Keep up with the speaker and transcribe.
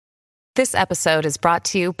This episode is brought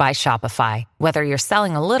to you by Shopify. Whether you're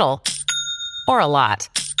selling a little or a lot,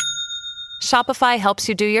 Shopify helps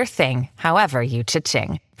you do your thing, however you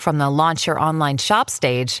cha-ching. From the launch your online shop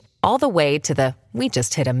stage, all the way to the we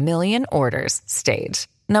just hit 1 million orders stage.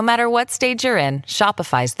 No matter what stage you're in,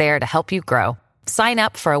 Shopify's there to help you grow. Sign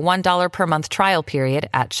up for a $1 per month trial period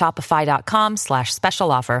at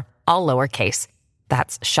shopify.com/special offer, all lowercase.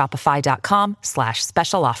 That's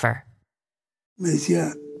shopify.com/special offer. Me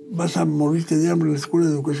decía, vas a morirte de hambre en la Escuela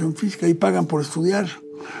de Educación Física y pagan por estudiar,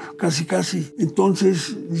 casi.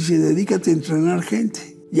 Entonces, dice, dedícate a entrenar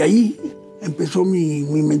gente. Y ahí empezó mi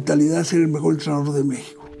mentalidad a ser el mejor entrenador de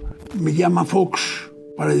México. Me llama Fox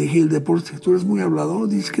para dirigir el deporte. Tú eres muy hablador,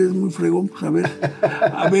 dices que eres muy fregón, pues a ver,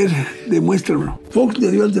 demuéstramelo. Fox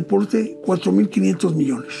le dio al deporte 4,500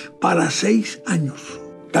 millones para 6 años.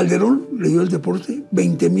 Calderón le dio al deporte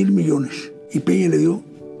 20,000 millones y Peña le dio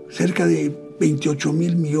cerca de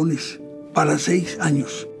 28,000 millones para 6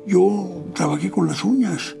 años. Yo trabajé con las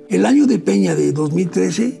uñas. El año de Peña de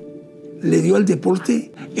 2013 le dio al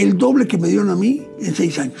deporte el doble que me dieron a mí en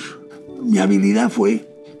 6 años. Mi habilidad fue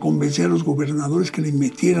convencer a los gobernadores que le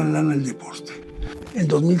metieran lana al deporte. En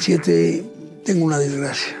 2007 tengo una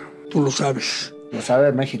desgracia, tú lo sabes. Lo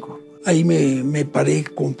sabe México. Ahí me paré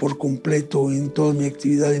por completo en toda mi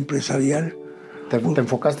actividad empresarial. ¿Te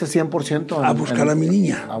enfocaste 100% a buscar a mi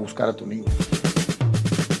niña? A buscar a tu niña.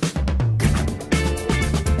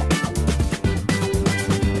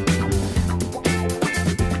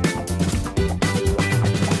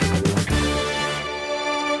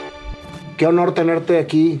 Qué honor tenerte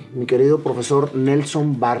aquí, mi querido profesor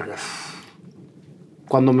Nelson Vargas.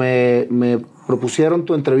 Cuando me propusieron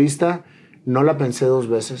tu entrevista, no la pensé 2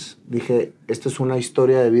 veces. Dije, esta es una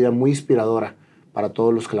historia de vida muy inspiradora para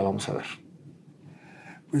todos los que la vamos a ver.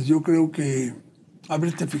 Pues yo creo que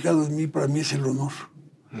haberte fijado en mí para mí es el honor.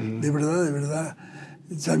 De verdad.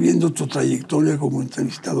 Sabiendo tu trayectoria como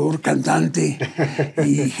entrevistador, cantante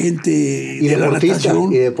y gente y de la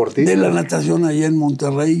natación. Y deportista. De la natación allá en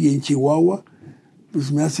Monterrey y en Chihuahua,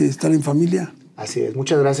 pues me hace estar en familia. Así es.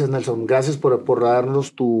 Muchas gracias, Nelson. Gracias por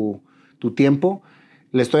darnos tu tiempo.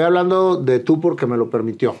 Le estoy hablando de tú porque me lo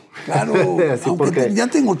permitió. Claro, Así aunque ya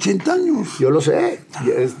tengo 80 años. Yo lo sé.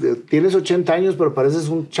 Tienes 80 años, pero pareces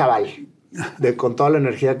un chaval con toda la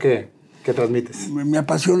energía que transmites. Me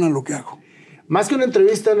apasiona lo que hago. Más que una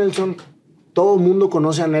entrevista, Nelson, todo el mundo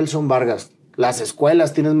conoce a Nelson Vargas. Las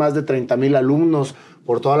escuelas, tienes más de 30,000 alumnos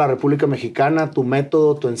por toda la República Mexicana. Tu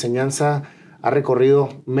método, tu enseñanza ha recorrido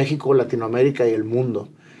México, Latinoamérica y el mundo.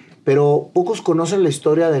 Pero pocos conocen la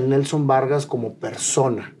historia de Nelson Vargas como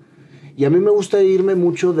persona. Y a mí me gusta irme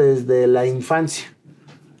mucho desde la infancia.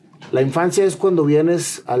 La infancia es cuando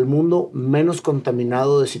vienes al mundo menos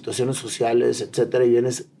contaminado de situaciones sociales, etcétera, y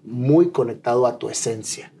vienes muy conectado a tu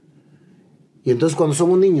esencia. Y entonces cuando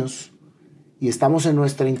somos niños y estamos en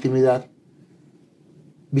nuestra intimidad,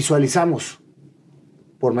 visualizamos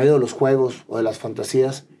por medio de los juegos o de las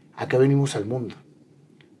fantasías a qué venimos al mundo.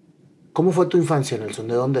 ¿Cómo fue tu infancia, Nelson?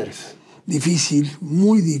 ¿De dónde eres? Difícil,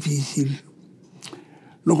 muy difícil.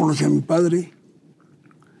 No conocí a mi padre.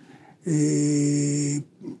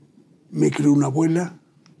 Me crió una abuela.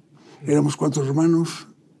 Éramos 4 hermanos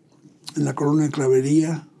en la colonia de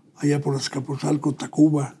Clavería, allá por Azcapotzalco,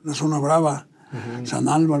 Tacuba, la zona brava, San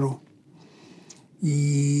Álvaro.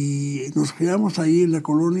 Y nos criamos ahí en la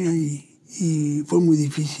colonia y fue muy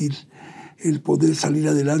difícil el poder salir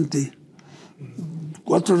adelante.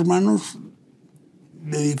 4 hermanos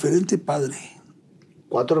de diferente padre.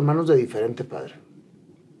 4 hermanos de diferente padre.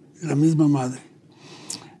 La misma madre.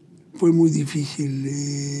 Fue muy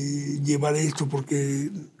difícil llevar esto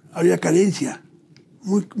porque había carencia,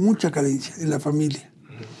 mucha carencia en la familia.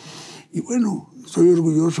 Y bueno, estoy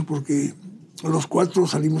orgulloso porque los 4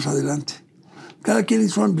 salimos adelante. Cada quien en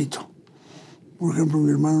su ámbito. Por ejemplo,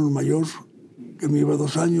 mi hermano mayor, que me lleva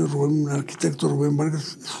 2 años, un arquitecto, Rubén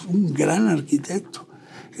Vargas, es un gran arquitecto.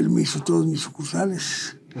 Él me hizo todas mis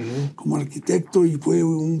sucursales como arquitecto y fue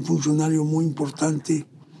un funcionario muy importante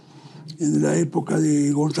en la época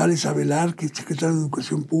de González Avelar, que es secretario de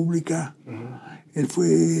Educación Pública. Él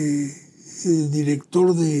fue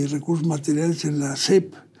director de recursos materiales en la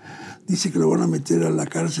SEP. Dice que lo van a meter a la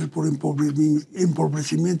cárcel por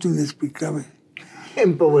empobrecimiento inexplicable.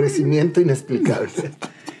 Empobrecimiento inexplicable.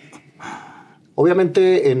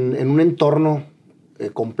 Obviamente, en un entorno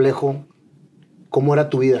complejo, ¿cómo era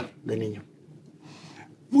tu vida de niño?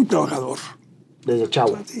 Muy trabajador. Desde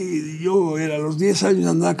chavo. Sí, yo a los 10 años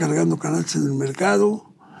andaba cargando canastas en el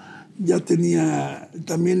mercado. Ya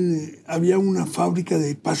también había una fábrica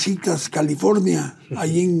de pasitas, California,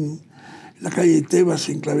 allí en la calle de Tebas,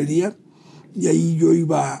 en Clavería. y ahí yo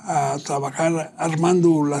iba a trabajar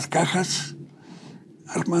armando las cajas,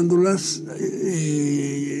 armándolas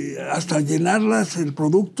hasta llenarlas, el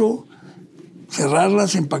producto,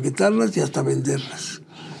 cerrarlas, empaquetarlas y hasta venderlas.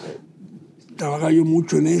 Trabajaba yo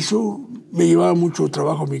mucho en eso, me llevaba mucho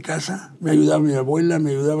trabajo a mi casa, me ayudaba mi abuela,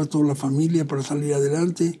 me ayudaba toda la familia para salir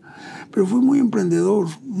adelante, pero fui muy emprendedor,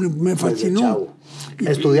 me fascinó.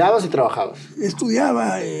 ¿Estudiabas y trabajabas?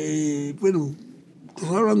 Estudiaba, bueno,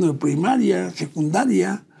 estoy hablando de primaria,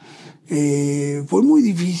 secundaria. Fue muy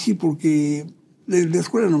difícil porque la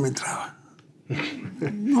escuela no me entraba.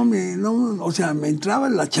 O sea, me entraba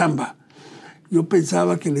en la chamba. Yo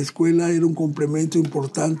pensaba que la escuela era un complemento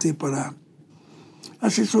importante para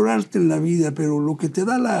asesorarte en la vida, pero lo que te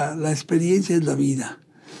da la experiencia es la vida.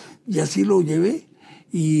 Y así lo llevé,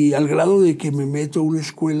 y al grado de que me meto a una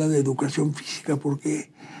escuela de educación física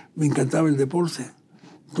porque me encantaba el deporte.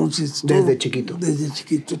 Entonces, desde chiquito. Desde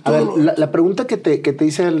chiquito. A ver, la pregunta que te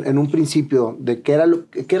hice en un principio, de qué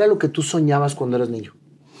era lo que tú soñabas cuando eras niño.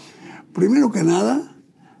 Primero que nada,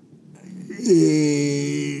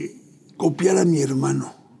 copiar a mi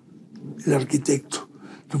hermano, el arquitecto,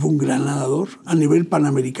 que fue un gran nadador a nivel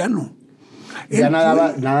panamericano. ¿Ya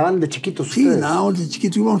nadaban de chiquitos ustedes? Sí, nadábamos de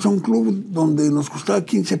chiquitos. Íbamos a un club donde nos costaba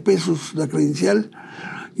 15 pesos la credencial,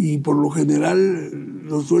 y por lo general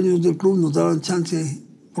los dueños del club nos daban chance,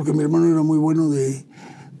 porque mi hermano era muy bueno de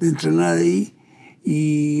entrenar ahí,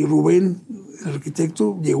 y Rubén, el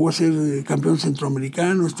arquitecto, llegó a ser campeón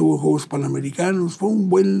centroamericano, estuvo en Juegos Panamericanos, fue un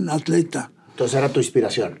buen atleta. Entonces era tu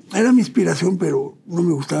inspiración. Era mi inspiración, pero no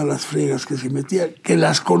me gustaban las fregas que se metía, que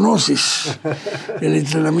las conoces, el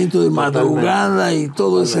entrenamiento de madrugada y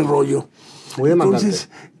todo ese rollo. Muy demandante. Entonces,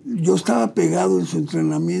 yo estaba pegado en su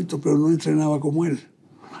entrenamiento, pero no entrenaba como él.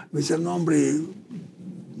 Me decía, no, hombre,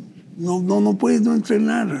 no puedes no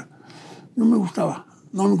entrenar. No me gustaba.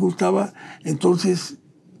 Entonces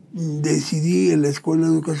decidí en la Escuela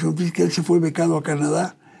de Educación Física. Él se fue becado a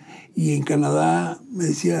Canadá, y en Canadá me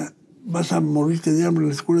decía, vas a morirte de hambre en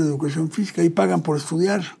la Escuela de Educación Física, y pagan por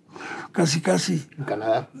estudiar, casi. ¿En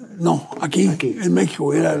Canadá? No, aquí. En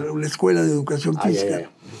México, era la Escuela de Educación Física.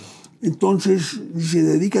 Entonces dice,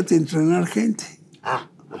 dedícate a entrenar gente.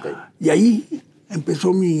 Ok. Y ahí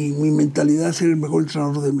empezó mi mentalidad a ser el mejor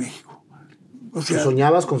entrenador de México. O sea, ¿tú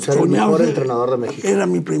soñabas con ser el mejor entrenador de México? Era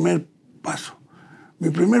mi primer paso. Mi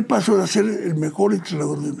primer paso era ser el mejor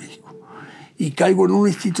entrenador de México. Y caigo en una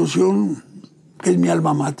institución que es mi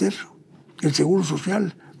alma mater, el Seguro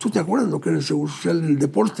Social. ¿Tú te acuerdas lo que era el Seguro Social en el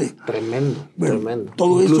deporte? Tremendo, bueno, tremendo.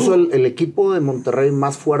 Todo incluso eso, el equipo de Monterrey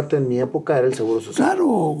más fuerte en mi época era el Seguro Social.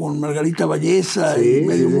 Claro, con Margarita Valleza y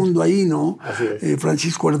medio mundo ahí, ¿no? Así es.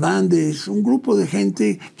 Francisco Hernández, un grupo de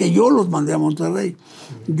gente que yo los mandé a Monterrey.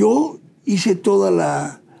 Yo hice toda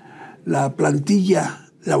la plantilla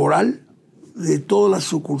laboral de todas las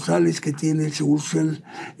sucursales que tiene el Seguro Social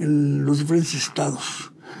en los diferentes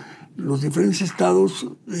estados. Los diferentes estados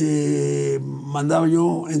mandaba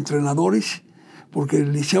yo entrenadores, porque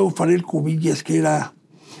el licenciado Farel Cubillas, que era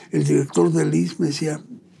el director del ISSSTE, me decía,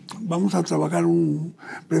 vamos a trabajar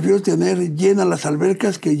prefiero tener llenas las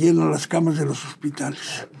albercas que llenas las camas de los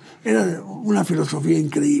hospitales. Era una filosofía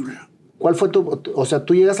increíble. ¿Cuál fue o sea,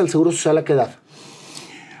 tú llegas al Seguro Social a qué edad?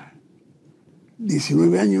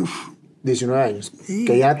 19 años. 19 años. Sí.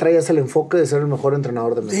 Que ya traías el enfoque de ser el mejor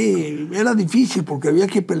entrenador de México. Sí, era difícil porque había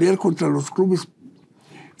que pelear contra los clubes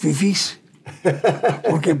fifís.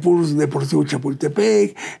 Porque puros Deportivo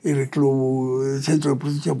Chapultepec, el Centro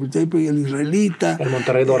Deportivo Chapultepec, el Israelita. El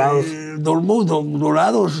Monterrey Dorados.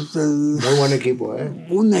 Dorados. Muy buen equipo,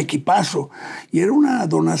 Un equipazo. Y era una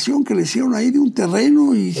donación que le hicieron ahí de un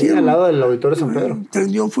terreno. Al lado del Auditorio San Pedro.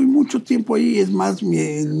 Yo fui mucho tiempo ahí. Es más,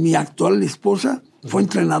 mi actual esposa fue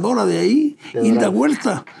entrenadora de ahí. Hilda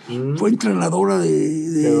Huerta fue entrenadora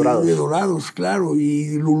de Dorados, claro.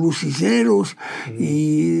 Y Lulú Ciceros.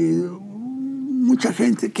 Y mucha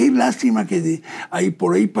gente. Qué lástima que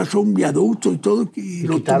por ahí pasó un viaducto y todo, y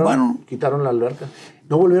lo tumbaron. Quitaron la alberca.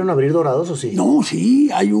 ¿No volvieron a abrir Dorados o sí? No, sí.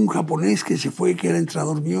 Hay un japonés que se fue, que era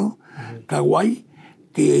entrenador mío, Kawai,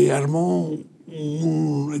 que armó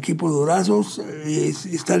un equipo de Dorados.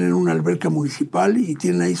 Están en una alberca municipal y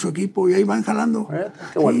tienen ahí su equipo y ahí van jalando.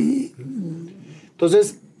 Qué bueno. Sí.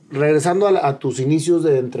 Entonces, regresando a tus inicios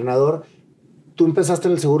de entrenador, ¿tú empezaste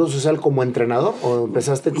en el Seguro Social como entrenador o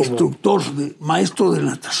empezaste como...? Instructor, maestro de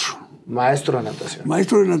natación. Maestro de natación.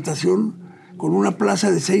 Maestro de natación con una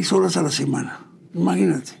plaza de 6 horas a la semana.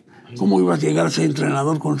 Imagínate. ¿Cómo ibas a llegar a ser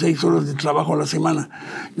entrenador con 6 horas de trabajo a la semana?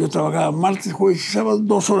 Yo trabajaba martes, jueves y sábado,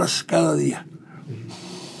 2 horas cada día.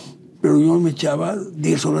 Pero yo me echaba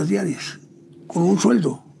 10 horas diarias, con un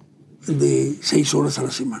sueldo de 6 horas a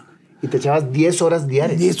la semana. Y te echabas 10 horas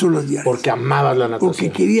diarias. 10 horas diarias. Porque amabas la natación.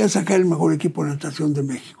 Porque quería sacar el mejor equipo de natación de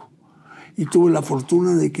México. Y tuve la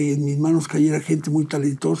fortuna de que en mis manos cayera gente muy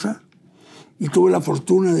talentosa. Y tuve la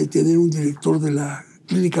fortuna de tener un director de la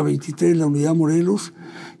Clínica 23, la Unidad Morelos,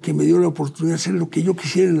 que me dio la oportunidad de hacer lo que yo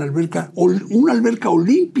quisiera en la alberca, una alberca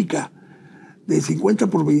olímpica de 50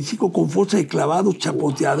 por 25 con fosa de clavados,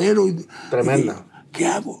 chapoteadero. Tremenda. ¿Qué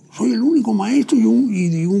hago? Soy el único maestro y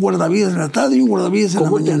un guardavidas en la tarde y un guardavidas en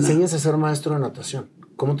la mañana. ¿Cómo te enseñas a ser maestro de natación?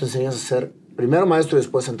 ¿Cómo te enseñas a ser primero maestro y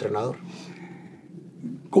después entrenador?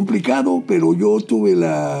 Complicado, pero yo tuve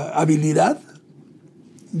la habilidad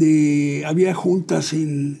había juntas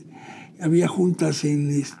en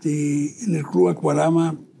el Club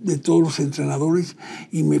Acuarama de todos los entrenadores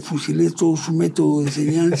y me fusilé todo su método de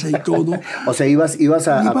enseñanza y todo. O sea, ibas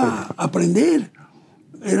a aprender.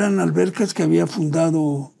 Eran albercas que había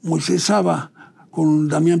fundado Moisés Saba con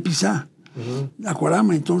Damián Pizá,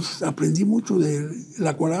 Acuarama. Entonces aprendí mucho del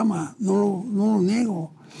Acuarama, no lo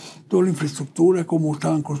niego. Toda la infraestructura, cómo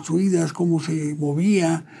estaban construidas, cómo se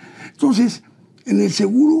movía. Entonces, en el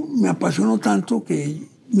seguro me apasionó tanto que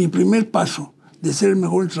mi primer paso de ser el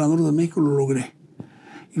mejor entrenador de México lo logré.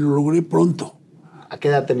 Y lo logré pronto. ¿A qué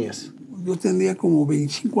edad tenías? Yo tendría como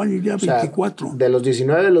 25 años ya, 24. O sea, de los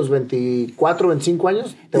 19 a los 24, 25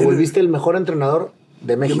 años, te volviste el mejor entrenador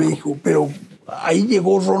de México. De México, pero ahí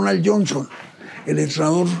llegó Ronald Johnson, el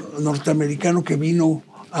entrenador norteamericano que vino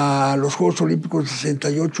a los Juegos Olímpicos del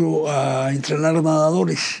 68 a entrenar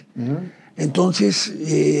nadadores. Entonces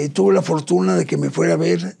tuve la fortuna de que me fuera a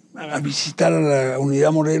ver, a visitar a la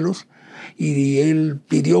Unidad Morelos, y él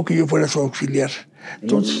pidió que yo fuera su auxiliar.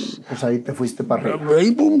 Entonces, pues ahí te fuiste para arriba.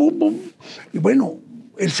 Ahí, bum, bum, bum. Y bueno,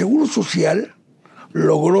 el Seguro Social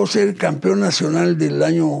logró ser campeón nacional del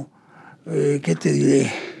año, ¿qué te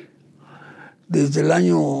diré? Desde el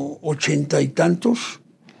año 80 y tantos,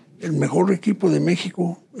 el mejor equipo de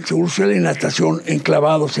México, el Seguro Social en natación, en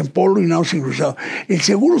clavados, en polo y nado sincronizado. El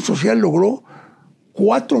Seguro Social logró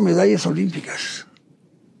 4 medallas olímpicas.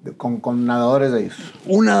 Con nadadores de ellos.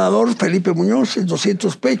 Un nadador, Felipe Muñoz, en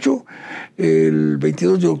 200 pecho, el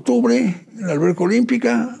 22 de octubre, en la alberca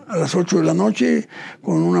olímpica, a las 8 de la noche,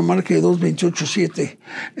 con una marca de 2:28.7.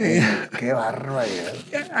 ¡Qué barbaridad!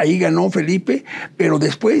 Ahí ganó Felipe, pero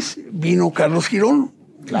después vino Carlos Girón,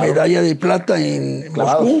 claro, medalla de plata en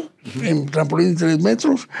Moscú, en trampolín de 3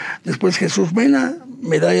 metros. Después Jesús Mena,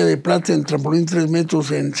 medalla de plata en trampolín de 3 metros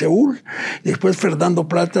en Seúl. Después Fernando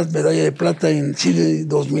Platas, medalla de plata en Sydney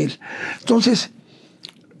 2000. Entonces,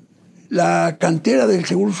 la cantera del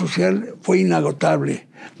Seguro Social fue inagotable.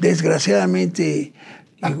 Desgraciadamente...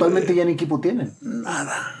 ¿Actualmente ya ni equipo tienen?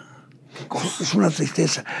 Nada. Es una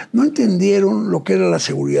tristeza. No entendieron lo que era la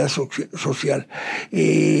seguridad social.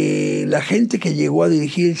 La gente que llegó a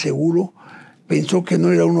dirigir el seguro pensó que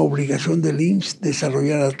no era una obligación del IMSS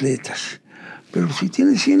desarrollar atletas. Pero si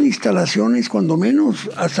tienes 100 instalaciones, cuando menos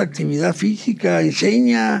haz actividad física,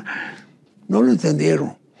 enseña. No lo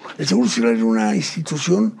entendieron. El Seguro Social era una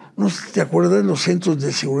institución, no sé si te acuerdas, los centros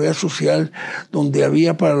de seguridad social, donde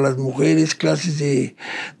había para las mujeres clases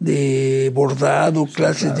de bordado,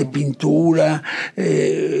 clases de pintura,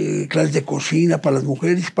 clases de cocina para las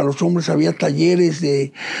mujeres, para los hombres había talleres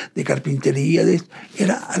de carpintería.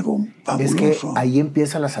 Era algo fabuloso. Es que ahí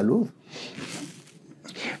empieza la salud.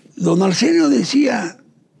 Don Arsenio decía,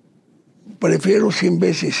 prefiero 100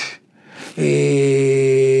 veces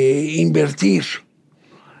invertir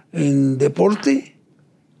en deporte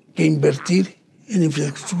que invertir en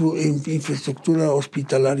infraestructura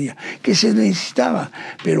hospitalaria, que se necesitaba,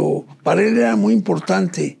 pero para él era muy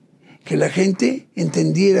importante que la gente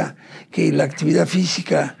entendiera que la actividad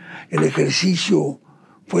física, el ejercicio,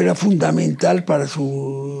 fuera fundamental para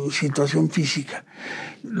su situación física.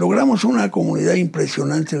 Logramos una comunidad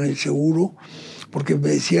impresionante en el seguro, porque me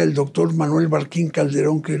decía el doctor Manuel Barquín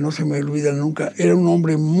Calderón, que no se me olvida nunca, era un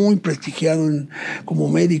hombre muy prestigiado como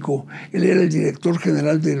médico. Él era el director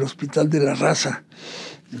general del Hospital de la Raza.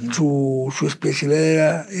 Su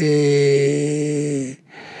especialidad era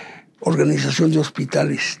organización de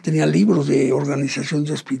hospitales. Tenía libros de organización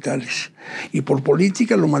de hospitales. Y por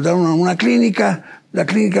política lo mandaron a una clínica, la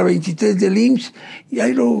clínica 23 del IMSS, y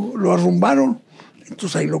ahí lo arrumbaron.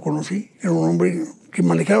 Entonces ahí lo conocí. Era un hombre que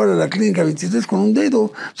manejaba la clínica 23 con un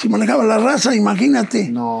dedo. Si manejaba la Raza, imagínate.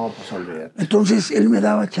 No, pues olvídate. Entonces él me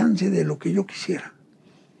daba chance de lo que yo quisiera.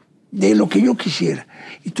 De lo que yo quisiera.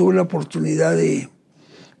 Y tuve la oportunidad de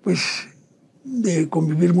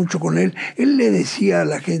convivir mucho con él. Él le decía a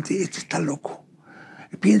la gente, este está loco.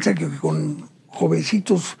 Piensa que con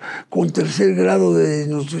jovencitos con 3er grado de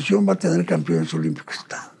nutrición va a tener campeones olímpicos.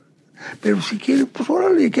 Pero si quiere, pues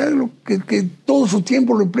órale, que haga que todo su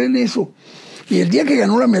tiempo lo emplee en eso. Y el día que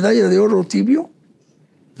ganó la medalla de oro Tibio,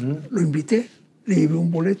 lo invité, le llevé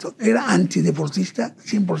un boleto. Era antideportista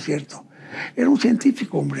 100%. Era un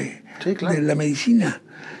científico, hombre, sí, claro, de la medicina.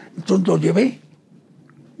 Entonces lo llevé.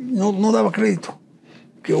 No daba crédito.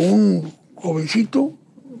 Que un jovencito,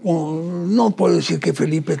 no puedo decir que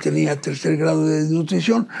Felipe tenía 3er grado de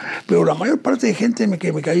nutrición, pero la mayor parte de gente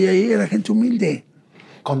que me caía ahí era gente humilde.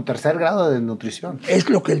 Con 3er grado de nutrición. Es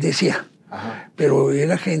lo que él decía. Ajá. Pero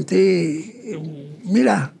era gente,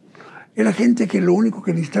 mira, era gente que lo único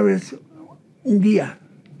que necesitaba es un guía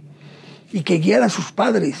y que guiara a sus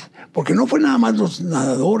padres, porque no fue nada más los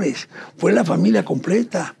nadadores, fue la familia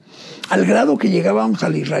completa, al grado que llegábamos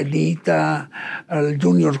al Israelita, al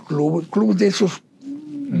Junior Club de esos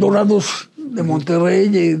dorados de Monterrey,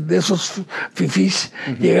 de esos fifís,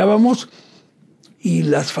 llegábamos y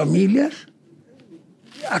las familias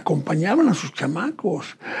acompañaban a sus chamacos,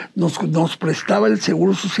 nos prestaba el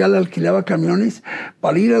seguro social, alquilaba camiones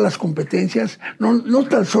para ir a las competencias, no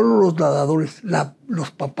tan solo los nadadores,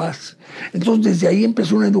 los papás. Entonces desde ahí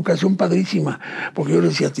empezó una educación padrísima, porque yo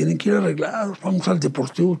les decía, tienen que ir arreglados, vamos al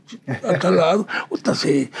deportivo a tal lado,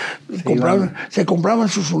 se compraban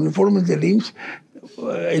sus uniformes del IMSS.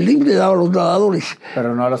 El IMSS le daba a los nadadores,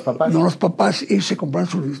 pero no a los papás. No a los papás, ellos se compraban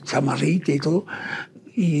su chamarrita y todo.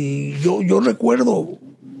 Y yo recuerdo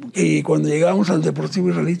que cuando llegábamos al Deportivo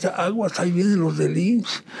Israelita, aguas, ahí vienen los del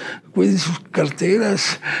IMSS, cuiden sus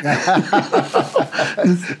carteras.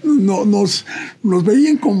 Nos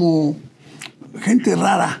veían como gente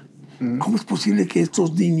rara. ¿Cómo es posible que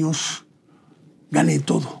estos niños ganen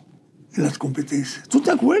todo en las competencias? ¿Tú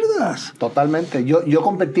te acuerdas? Totalmente. Yo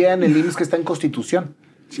competía en el IMSS que está en Constitución.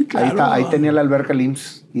 Sí, claro. Ahí tenía la alberca el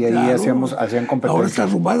IMSS y ahí hacían competencias. Ahora está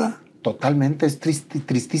arrumbada. Totalmente, es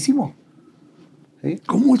tristísimo. ¿Sí?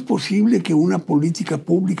 ¿Cómo es posible que una política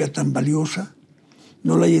pública tan valiosa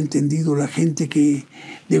no la haya entendido la gente que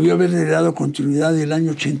debió haberle dado continuidad del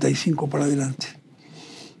año 85 para adelante?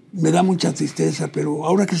 Me da mucha tristeza, pero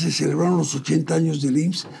ahora que se celebraron los 80 años del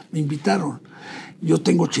IMSS, me invitaron. Yo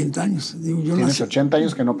tengo 80 años. Tienes 80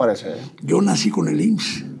 años que no parece. Yo nací con el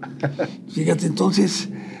IMSS. Fíjate, entonces...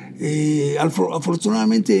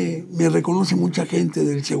 afortunadamente me reconoce mucha gente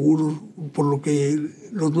del seguro por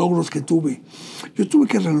los logros que tuve. Yo tuve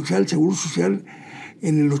que renunciar al seguro social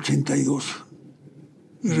en el 82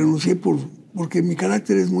 y renuncié porque mi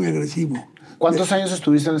carácter es muy agresivo. ¿Cuántos años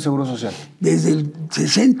estuviste en el seguro social? Desde el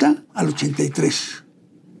 60 al 83.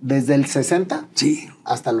 ¿Desde el 60? Sí.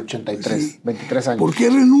 Hasta el 83, sí. 23 años. ¿Por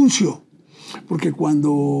qué renuncio? Porque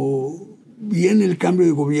cuando viene el cambio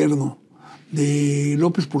de gobierno de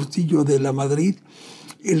López Portillo de la Madrid,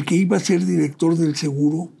 el que iba a ser director del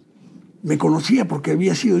seguro, me conocía porque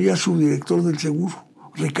había sido ya subdirector del seguro,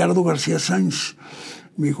 Ricardo García Sáenz.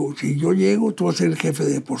 Me dijo, si yo llego, tú vas a ser el jefe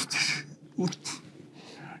de deportes.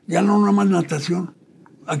 Ya no nada más natación.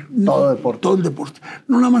 Todo el deporte.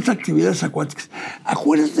 No nada más actividades acuáticas.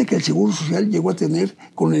 Acuérdate que el Seguro Social llegó a tener,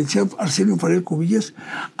 con el chef Arsenio Farel Cubillas,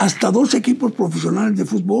 hasta 2 equipos profesionales de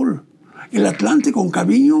fútbol. El Atlante con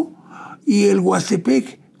Caviño y el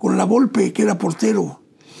Huastepec con la Volpe, que era portero.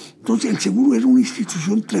 Entonces el seguro era una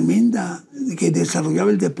institución tremenda que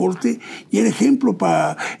desarrollaba el deporte y era ejemplo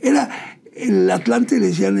era el Atlante, le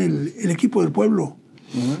decían el equipo del pueblo.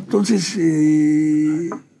 Entonces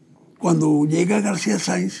cuando llega García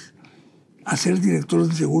Sáenz a ser director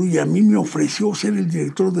del seguro y a mí me ofreció ser el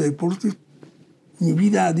director de deportes, mi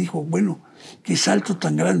vida dijo, bueno, qué salto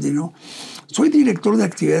tan grande, ¿no? Soy director de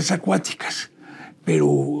actividades acuáticas,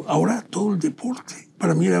 pero ahora todo el deporte.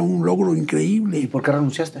 Para mí era un logro increíble. ¿Y por qué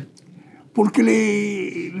renunciaste? Porque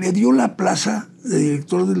le dio la plaza de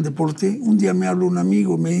director del deporte. Un día me habla un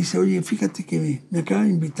amigo, me dice, oye, fíjate que me acaba de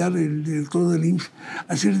invitar el director del IMSS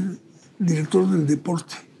a ser director del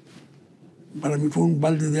deporte. Para mí fue un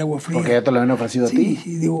balde de agua fría. Porque ya te lo habían ofrecido a ti. Sí,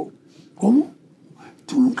 y digo, ¿cómo?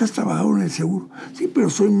 ¿Tú nunca has trabajado en el seguro? Sí, pero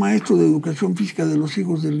soy maestro de educación física de los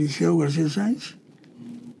hijos del licenciado García Sáenz.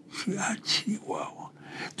 Chihuahua.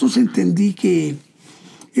 Entonces entendí que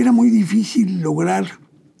era muy difícil lograr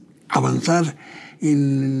avanzar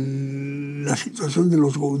en la situación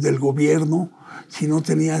del gobierno si no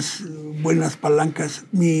tenías buenas palancas.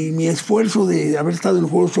 Mi esfuerzo de haber estado en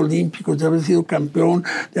los Juegos Olímpicos, de haber sido campeón,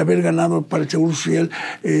 de haber ganado para el Seguro Social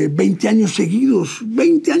 20 años seguidos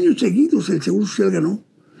el Seguro Social ganó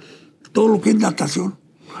todo lo que es natación.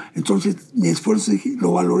 Entonces mi esfuerzo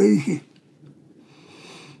lo valoré y dije,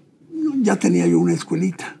 ya tenía yo una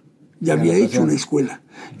escuelita, ya había hecho una escuela.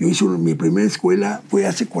 Yo hice mi primera escuela, fue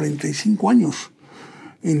hace 45 años,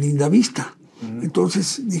 en Lindavista.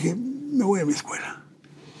 Entonces dije, me voy a mi escuela.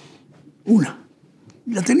 Una.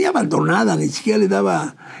 La tenía abandonada, ni siquiera le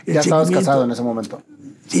daba el ¿Ya estabas seguimiento. casado en ese momento?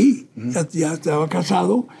 Sí, ya estaba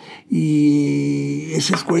casado y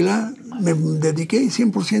esa escuela me dediqué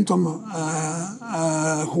 100%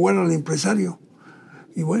 a jugar al empresario.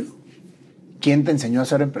 Y bueno. ¿Quién te enseñó a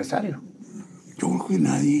ser empresario? Yo creo que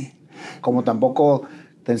nadie. Como tampoco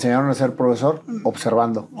te enseñaron a ser profesor,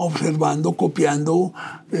 observando. Observando, copiando,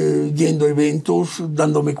 yendo a eventos,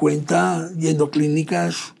 dándome cuenta, yendo a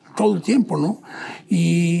clínicas, todo el tiempo, ¿no?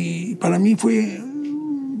 Y para mí fue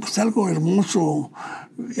pues, algo hermoso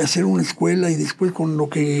hacer una escuela y después con lo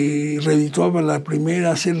que redituaba la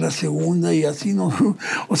primera, hacer la segunda y así, ¿no?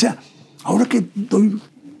 O sea, ahora que doy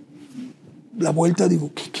la vuelta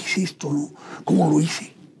digo, ¿qué es esto, no? ¿Cómo lo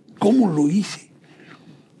hice? ¿Cómo lo hice?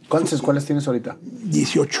 ¿Cuántas escuelas tienes ahorita?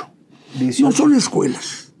 18. 18. No son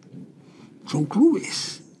escuelas, son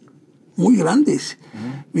clubes muy grandes.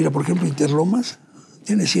 Mira, por ejemplo, Interlomas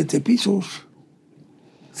tiene 7 pisos.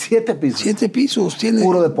 7 pisos. 7 pisos. Tiene,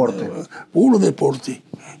 puro deporte. Puro deporte.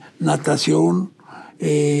 Natación,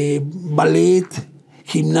 ballet,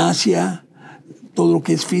 gimnasia, todo lo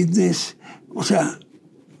que es fitness. O sea,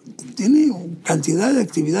 tiene cantidad de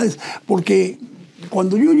actividades. Porque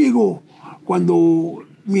cuando yo llego, cuando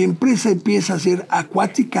mi empresa empieza a ser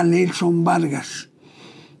Acuática Nelson Vargas,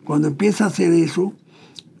 cuando empieza a hacer eso,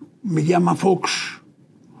 me llama Fox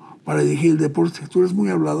para dirigir el deporte. Tú eres muy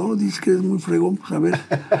hablador, dices que eres muy fregón, pues a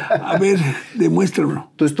ver,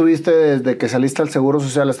 demuéstramelo. Tú estuviste desde que saliste al Seguro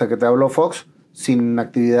Social hasta que te habló Fox sin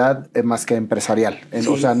actividad más que empresarial. Sí.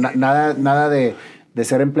 O sea, nada de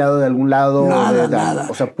ser empleado de algún lado. Nada.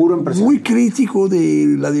 O sea, puro empresario. Muy crítico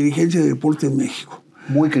de la dirigencia de deporte en México.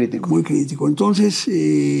 Muy crítico. Muy crítico. Entonces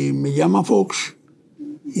me llama Fox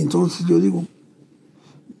y entonces yo digo,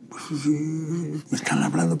 pues, me están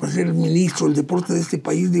hablando para ser el ministro del deporte de este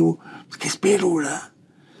país. Digo, pues, ¿qué espero, verdad?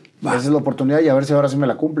 Esa es la oportunidad y a ver si ahora sí me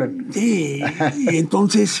la cumplen. Sí, y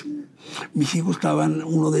entonces mis hijos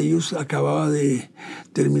uno de ellos acababa de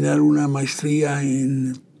terminar una maestría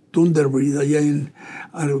en Thunderbird, allá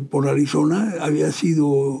por Arizona.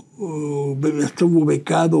 Estuvo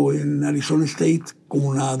becado en Arizona State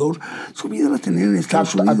como nadador. Su vida la tenía en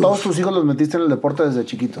Estados Unidos. ¿A todos tus hijos los metiste en el deporte desde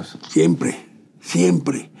chiquitos? Siempre.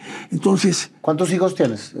 Entonces... ¿Cuántos hijos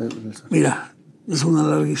tienes? Mira, es una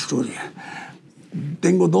larga historia.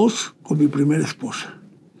 Tengo 2 con mi primera esposa,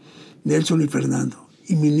 Nelson y Fernando,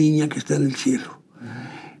 y mi niña que está en el cielo.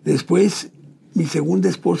 Después, mi segunda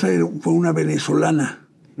esposa fue una venezolana.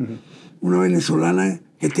 Una venezolana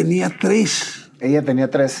que tenía 3. Ella tenía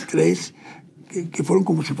 3. 3 que son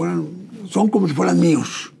como si fueran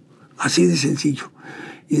míos. Así de sencillo.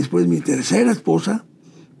 Y después mi tercera esposa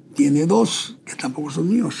tiene 2, que tampoco son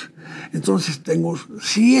míos. Entonces tengo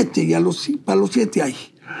 7, para los 7 hay.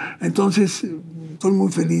 Entonces estoy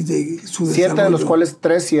muy feliz de su desarrollo. 7 de los cuales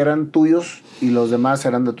 3 sí eran tuyos y los demás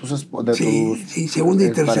eran de tus esposas. Sí, segunda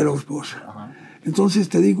y tercera esposa. Ajá. Entonces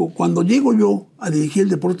te digo, cuando llego yo a dirigir el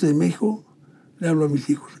deporte de México, le hablo a mis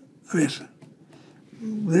hijos. A ver,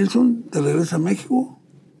 Nelson, te regresa a México,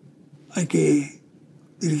 hay que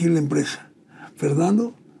dirigir la empresa.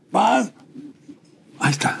 Fernando, va,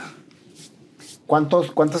 ahí está.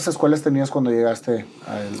 ¿Cuántas escuelas tenías cuando llegaste?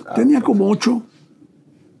 Tenía como 8.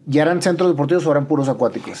 ¿Ya eran centros deportivos o eran puros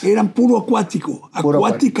acuáticos? Eran puro acuático.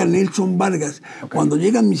 Acuática Nelson Vargas. Okay. Cuando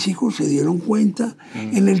llegan mis hijos se dieron cuenta.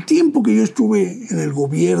 En el tiempo que yo estuve en el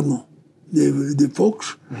gobierno de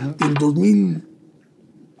Fox, del 2000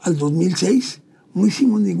 al 2006, no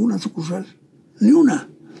hicimos ninguna sucursal. Ni una.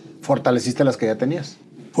 ¿Fortaleciste las que ya tenías?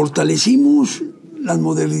 Fortalecimos, las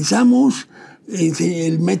modernizamos,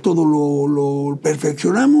 el método lo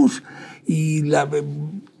perfeccionamos y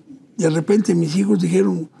de repente mis hijos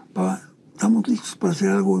dijeron, papá, estamos listos para hacer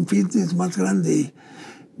algo en fitness más grande.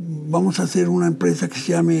 Vamos a hacer una empresa que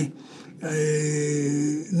se llame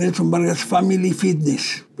Nelson Vargas Family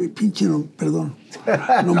Fitness. Pinche, perdón,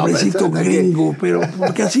 nombrecito gringo, pero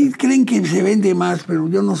porque así creen que se vende más, pero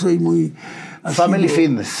yo no soy muy... Family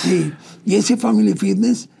Fitness. Sí, y ese Family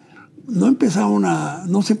Fitness no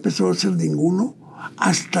se empezó a hacer ninguno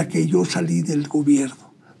hasta que yo salí del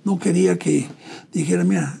gobierno. No quería que dijera,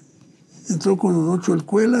 mira, entró con 8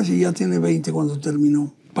 escuelas y ya tiene 20 cuando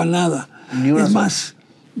terminó. Para nada. Es más,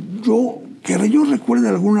 yo recuerdo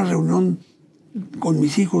alguna reunión con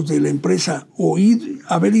mis hijos de la empresa o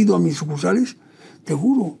haber ido a mis sucursales, te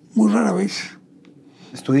juro, muy rara vez.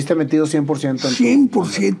 ¿Estuviste metido 100% en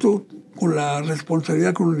 100% con la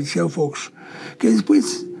responsabilidad con el licenciado Fox. Que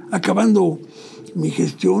después, acabando mi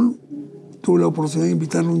gestión, tuve la oportunidad de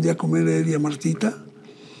invitarle un día a comer a él y a Martita.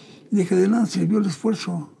 Y dije, de nada sirvió el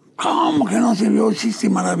esfuerzo. ¿Cómo que no sirvió?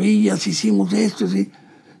 Hiciste maravillas, hicimos esto, sí.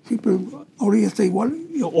 Sí, pero ahora ya está igual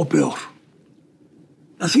o peor.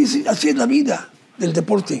 Así es la vida del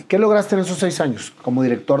deporte. ¿Qué lograste en esos 6 años como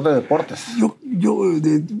director de deportes? Yo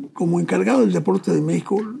como encargado del deporte de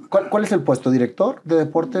México... ¿Cuál es el puesto? ¿Director de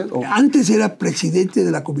deporte? Antes era presidente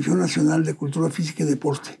de la Comisión Nacional de Cultura Física y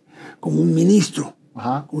Deporte, como un ministro,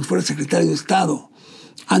 como si fuera secretario de Estado.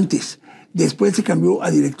 Antes. Después se cambió a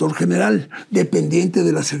director general, dependiente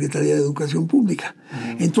de la Secretaría de Educación Pública.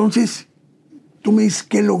 Entonces, tú me dices,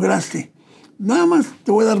 ¿qué lograste? Nada más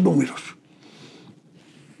te voy a dar números.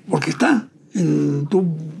 Porque tú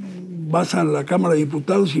vas a la Cámara de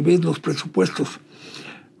Diputados y ves los presupuestos.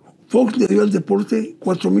 Fox le dio al deporte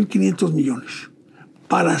 4.500 millones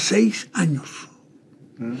para 6 años.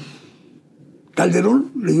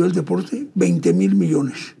 Calderón le dio al deporte 20.000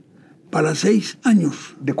 millones para 6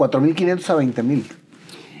 años. De 4.500 a 20.000.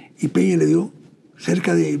 Y Peña le dio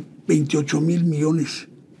cerca de 28.000 millones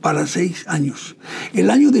para 6 años. El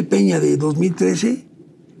año de Peña de 2013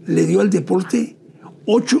 le dio al deporte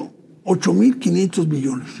 8.500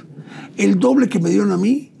 millones. El doble que me dieron a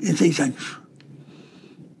mí en 6 años.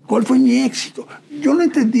 ¿Cuál fue mi éxito? Yo no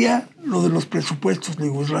entendía lo de los presupuestos. Le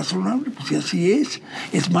digo, ¿es razonable? Pues si así es.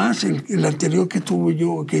 Es más, el anterior que tuve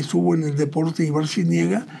yo, que estuvo en el deporte, Ibar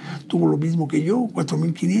Ciniega, tuvo lo mismo que yo,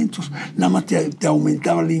 4.500. Nada más te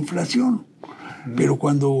aumentaba la inflación. Pero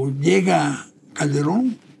cuando llega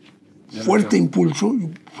Calderón, fuerte impulso,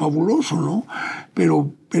 fabuloso, ¿no?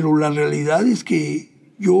 Pero la realidad es que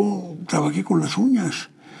yo trabajé con las uñas.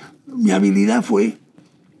 Mi habilidad fue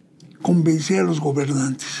convencer a los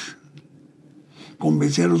gobernantes,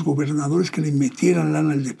 convencer a los gobernadores que le metieran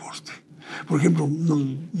lana al deporte. Por ejemplo,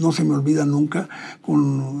 no se me olvida nunca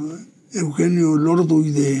con Eugenio Lordo y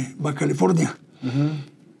de Baja California.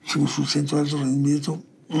 Hicimos un centro de alto rendimiento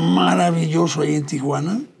maravilloso ahí en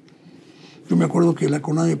Tijuana. Yo me acuerdo que la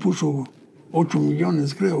CONADE puso 8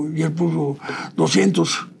 millones, creo, y él puso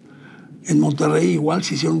 200. En Monterrey igual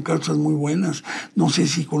se hicieron cosas muy buenas. No sé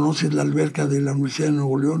si conoces la alberca de la Universidad de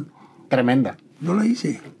Nuevo León. Tremenda. Yo la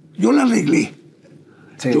hice. Yo la arreglé.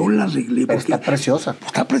 Sí. Yo la arreglé. Pero porque está preciosa.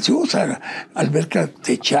 Está preciosa. Alberca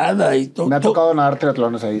techada y todo. Me ha tocado nadar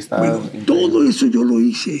triatlones ahí. Bueno, todo eso yo lo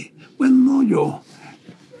hice. Bueno, no yo.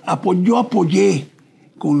 Yo apoyé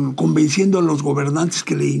convenciendo a los gobernantes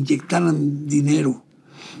que le inyectaran dinero.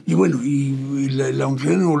 Y bueno, y la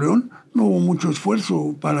Universidad de Nuevo León no hubo mucho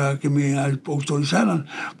esfuerzo para que me autorizaran,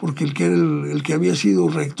 porque el que había sido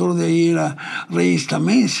rector de ahí era Reyes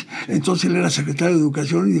Tamés. Sí. Entonces él era secretario de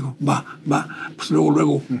Educación y dijo, va. Pues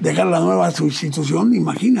luego, dejar la nueva institución,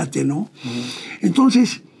 imagínate, ¿no?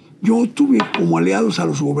 Entonces, yo tuve como aliados a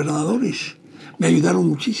los gobernadores. Me ayudaron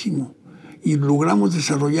muchísimo. Y logramos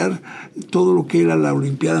desarrollar todo lo que era la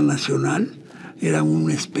Olimpiada Nacional. Era un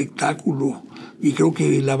espectáculo. Y creo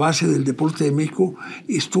que la base del deporte de México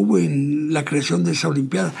estuvo en la creación de esa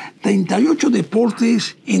Olimpiada. 38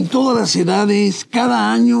 deportes en todas las edades,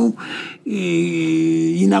 cada año,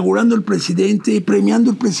 inaugurando el presidente, premiando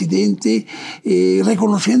el presidente,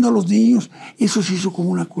 reconociendo a los niños. Eso se hizo como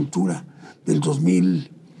una cultura del 2000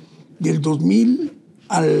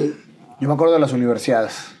 al... Yo me acuerdo de las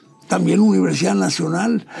universidades. También Universidad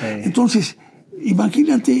Nacional. Entonces,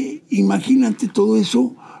 imagínate todo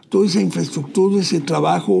eso, toda esa infraestructura, ese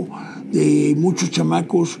trabajo de muchos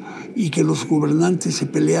chamacos y que los gobernantes se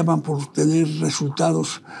peleaban por tener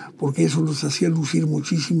resultados, porque eso los hacía lucir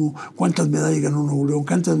muchísimo. ¿Cuántas medallas ganó Nuevo León?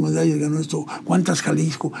 ¿Cuántas medallas ganó esto? ¿Cuántas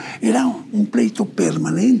Jalisco? Era un pleito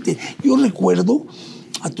permanente. Yo recuerdo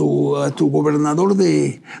el gobernador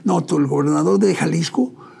de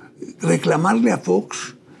Jalisco reclamarle a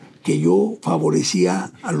Fox que yo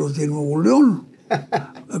favorecía a los de Nuevo León.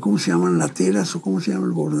 ¿Cómo se llaman? ¿Lateras o cómo se llama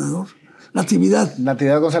el gobernador? Natividad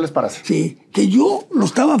González Parás. Sí, que yo lo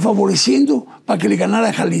estaba favoreciendo para que le ganara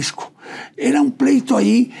a Jalisco. Era un pleito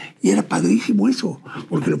ahí y era padrísimo eso,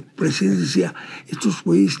 porque el presidente decía, estos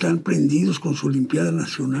güeyes están prendidos con su Olimpiada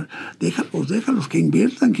Nacional, déjalos, que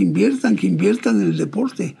inviertan en el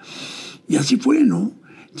deporte. Y así fue, ¿no?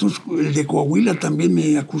 Entonces, el de Coahuila también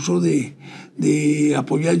me acusó de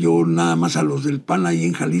apoyar yo nada más a los del PAN ahí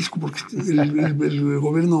en Jalisco, porque el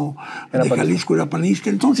gobierno de Jalisco era panista.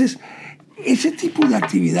 Entonces, ese tipo de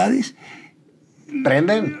actividades...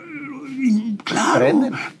 ¿Prenden? Claro.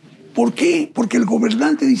 ¿Prenden? ¿Por qué? Porque el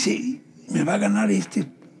gobernante dice, me va a ganar este.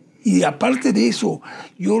 Y aparte de eso,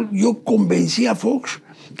 yo convencí a Fox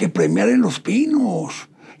que premiara en Los Pinos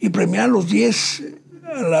y premiara a los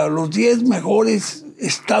 10 mejores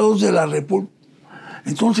estados de la República.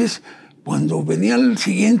 Entonces, cuando venía el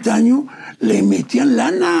siguiente año, le metían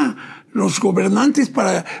lana. los gobernantes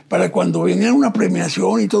para cuando venía una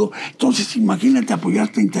premiación y todo. Entonces, imagínate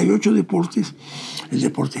apoyar 38 deportes. El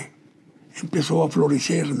deporte empezó a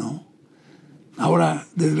florecer, ¿no? Ahora,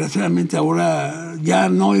 desgraciadamente, ahora ya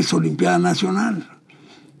no es Olimpiada Nacional.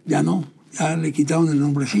 Ya no. Ya le quitaron el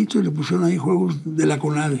nombrecito y le pusieron ahí Juegos de la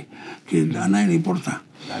CONADE, que a nadie le importa.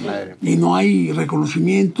 Y no hay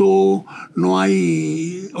reconocimiento, no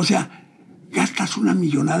hay... O sea, gastas una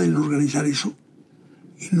millonada en organizar eso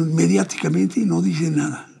y mediáticamente no dice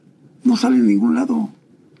nada. No sale en ningún lado.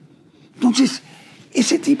 Entonces,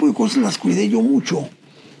 ese tipo de cosas las cuidé yo mucho.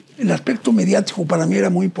 El aspecto mediático para mí era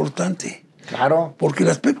muy importante. Claro. Porque el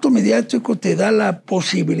aspecto mediático te da la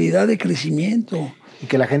posibilidad de crecimiento. Y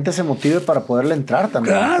que la gente se motive para poderle entrar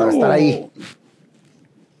también, claro. Para estar ahí.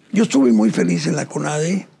 Yo estuve muy feliz en la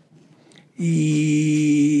CONADE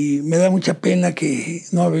y me da mucha pena que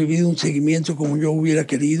no haya vivido un seguimiento como yo hubiera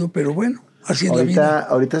querido, pero bueno, así es la vida.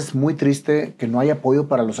 Ahorita es muy triste que no haya apoyo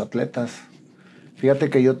para los atletas. Fíjate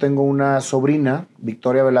que yo tengo una sobrina,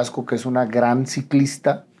 Victoria Velasco, que es una gran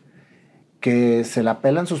ciclista, que se la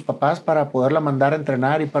pelan sus papás para poderla mandar a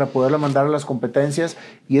entrenar y para poderla mandar a las competencias.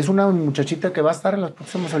 Y es una muchachita que va a estar en las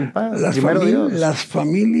próximas Olimpiadas. Las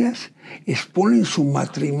familias exponen su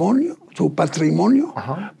matrimonio, su patrimonio,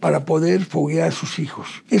 ajá, para poder foguear a sus hijos.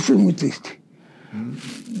 Eso es muy triste.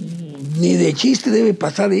 Ni de chiste debe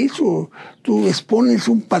pasar eso. Tú expones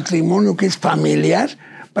un patrimonio que es familiar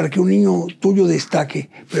para que un niño tuyo destaque.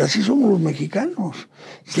 Pero así somos los mexicanos.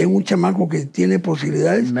 Si hay un chamaco que tiene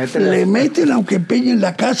posibilidades, le meten aunque empeñen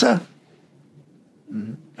la casa,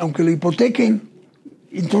 aunque lo hipotequen.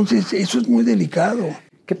 Entonces, eso es muy delicado.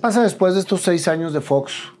 ¿Qué pasa después de estos 6 años de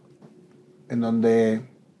Fox? En donde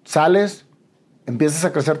sales, empiezas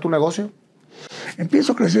a crecer tu negocio.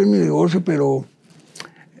 Empiezo a crecer mi negocio, pero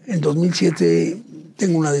en 2007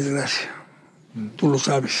 tengo una desgracia. Tú lo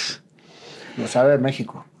sabes. Lo sabe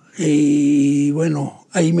México. Y bueno,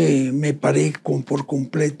 ahí me paré por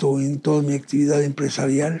completo en toda mi actividad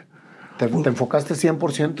empresarial. ¿Te enfocaste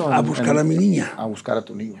 100% a buscar a mi niña? A buscar a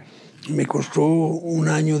tu niña. Me costó un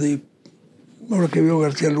año de... Ahora que veo a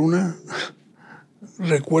García Luna,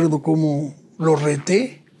 recuerdo cómo lo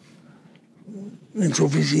reté en su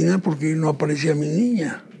oficina porque no aparecía mi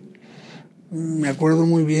niña. Me acuerdo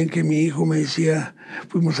muy bien que mi hijo me decía,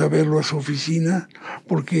 fuimos a verlo a su oficina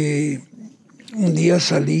porque... Un día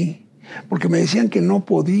salí, porque me decían que no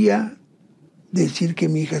podía decir que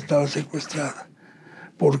mi hija estaba secuestrada,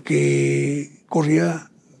 porque corría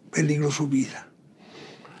peligro su vida.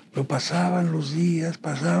 Pero pasaban los días,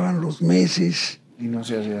 pasaban los meses. Y no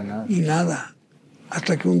se hacía nada. Y nada.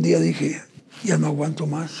 Hasta que un día dije, ya no aguanto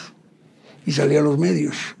más. Y salí a los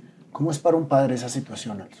medios. ¿Cómo es para un padre esa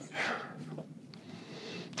situación, Nelson?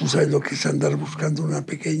 Tú sabes lo que es andar buscando una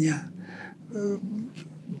pequeña...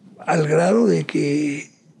 al grado de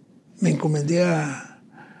que me encomendé a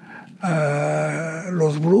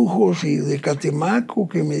los brujos y de Catemaco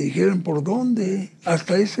que me dijeran por dónde.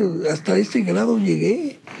 Hasta ese grado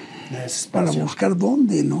llegué para buscar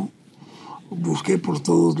dónde, ¿no? Busqué por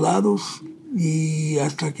todos lados y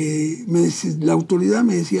hasta que la autoridad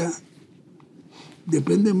me decía,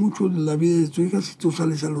 depende mucho de la vida de tu hija si tú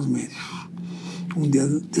sales a los medios. Un día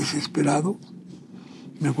desesperado,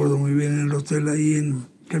 me acuerdo muy bien en el hotel ahí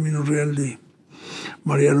en Camino Real de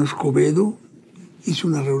Nayo Escobar, hice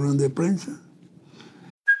una reunión de prensa.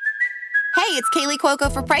 Hey, it's Kaylee Cuoco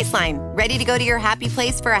for Priceline. Ready to go to your happy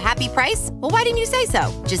place for a happy price? Well, why didn't you say so?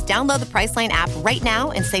 Just download the Priceline app right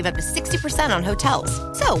now and save up to 60% on hotels.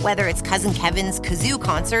 So whether it's Cousin Kevin's Kazoo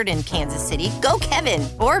Concert in Kansas City, go Kevin,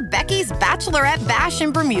 or Becky's Bachelorette Bash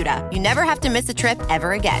in Bermuda, you never have to miss a trip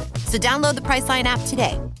ever again. So download the Priceline app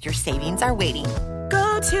today. Your savings are waiting.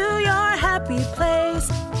 Go to your happy place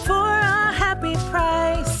for a happy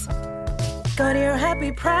price. Go to your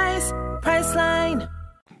happy price, Priceline.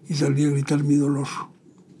 Y salí a gritar mi dolor.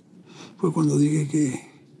 Fue cuando dije que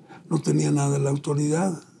no tenía nada la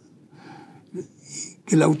autoridad.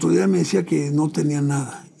 Que la autoridad me decía que no tenía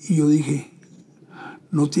nada. Y yo dije,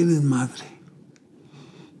 no tienes madre.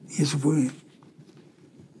 Y eso fue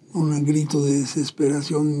un grito de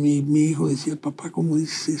desesperación. Mi hijo decía, papá, ¿cómo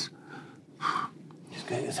dices eso?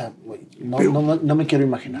 O sea, no me quiero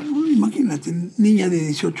imaginar. No, imagínate, niña de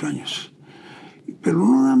 18 años. Pero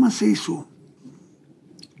no nada más eso.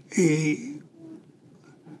 Era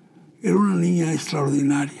una niña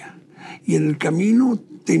extraordinaria. Y en el camino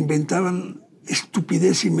te inventaban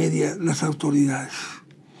estupidez y media las autoridades.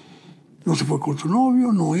 No se fue con su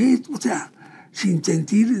novio, no es... O sea, sin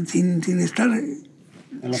sentir, sin estar... En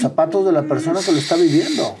los zapatos de la persona que lo está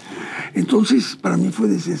viviendo. Entonces, para mí fue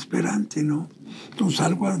desesperante, ¿no? Entonces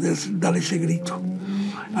salgo a dar ese grito.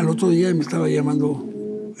 Al otro día me estaba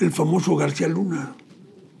llamando el famoso García Luna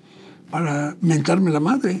para mentarme la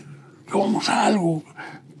madre. ¿Cómo salgo?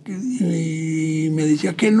 Y me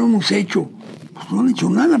decía, ¿qué no hemos hecho? Pues no han hecho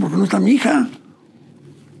nada porque no está mi hija.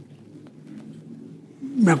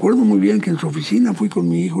 Me acuerdo muy bien que en su oficina fui con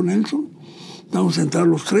mi hijo Nelson, estábamos sentados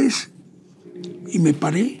los tres y me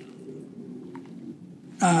paré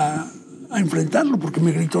a enfrentarlo porque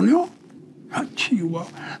me gritoneó. Ah, chihuahua.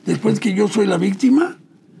 Después que yo soy la víctima,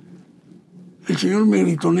 el señor me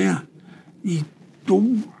gritonea y tuvo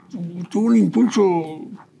un impulso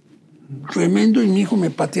tremendo y mi hijo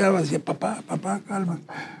me pateaba, decía, papá, calma.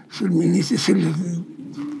 Es el ministro, es el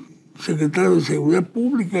secretario de Seguridad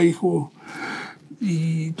Pública, hijo.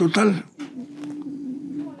 Y total,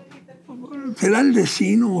 será el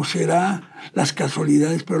destino o será las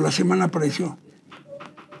casualidades, pero la semana apareció.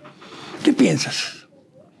 ¿Qué piensas?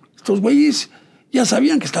 Estos güeyes ya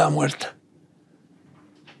sabían que estaba muerta.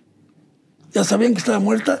 Ya sabían que estaba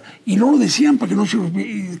muerta y no lo decían para que no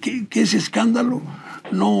que ese escándalo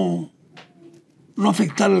no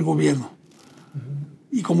afectara al gobierno.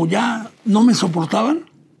 Y como ya no me soportaban,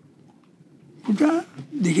 pues ya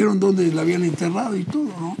dijeron dónde la habían enterrado y todo,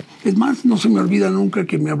 ¿no? Es más, no se me olvida nunca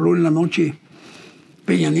que me habló en la noche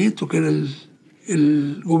Peña Nieto, que era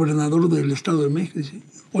el gobernador del Estado de México. Dice,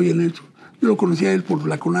 oye, Nelson, yo lo conocía a él por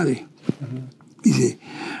la CONADE. Dice,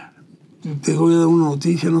 te voy a dar una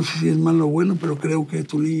noticia, no sé si es malo o bueno, pero creo que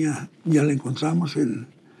tu niña ya la encontramos en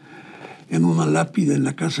una lápida en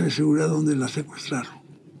la casa de seguridad donde la secuestraron.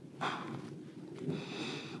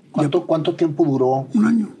 ¿Cuánto tiempo duró? Un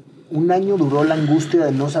año. Un año duró la angustia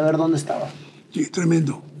de no saber dónde estaba. Sí,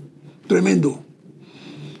 tremendo.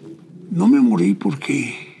 No me morí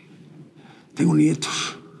porque tengo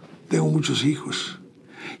nietos, tengo muchos hijos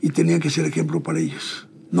y tenía que ser ejemplo para ellos.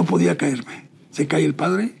 No podía caerme. Se cae el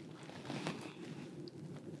padre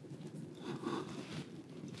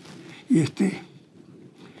y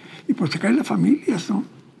pues se caen las familias, ¿no?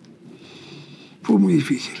 Fue muy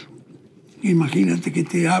difícil. Imagínate que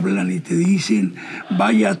te hablan y te dicen,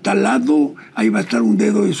 vaya a tal lado, ahí va a estar un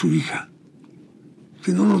dedo de su hija.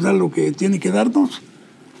 Si no nos da lo que tiene que darnos.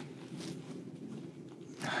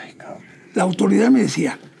 Ay, cabrón. La autoridad me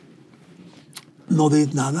decía, no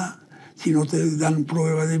des nada si no te dan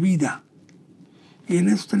prueba de vida. Y en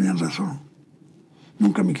eso tenían razón.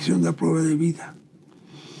 Nunca me quisieron dar prueba de vida.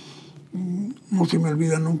 No se me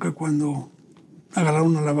olvida nunca cuando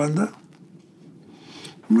agarraron a la banda.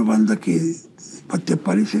 Una banda que te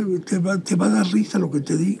va a dar risa lo que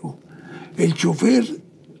te digo. El chofer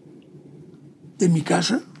de mi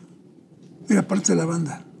casa era parte de la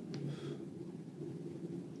banda.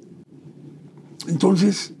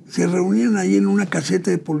 Entonces se reunían ahí en una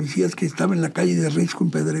caseta de policías que estaba en la calle de Risco,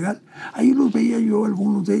 en Pedregal. Ahí los veía yo,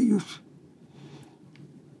 algunos de ellos.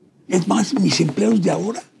 Es más, mis empleados de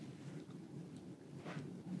ahora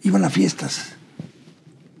iban a fiestas,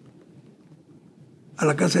 a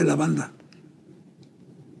la casa de la banda.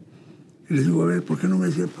 Y les digo, a ver, ¿por qué no me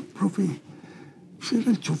decía, profe? Pues era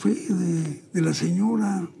el chofer de la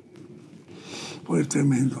señora. Fue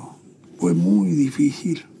tremendo, fue muy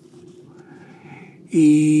difícil.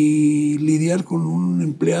 Y lidiar con un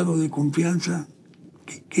empleado de confianza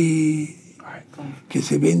que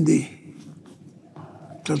se vende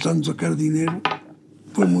tratando de sacar dinero,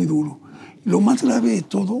 fue muy duro. Lo más grave de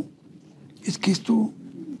todo es que esto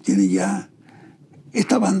tiene ya...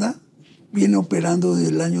 Esta banda viene operando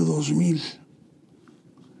desde el año 2000.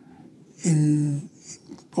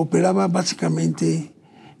 Operaba básicamente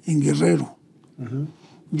en Guerrero. Uh-huh.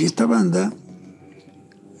 Y esta banda,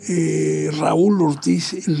 Raúl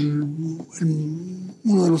Ortiz,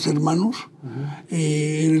 uno de los hermanos, uh-huh,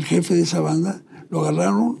 el jefe de esa banda, lo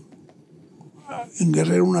agarraron en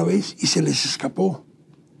Guerrero una vez y se les escapó.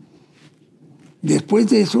 Después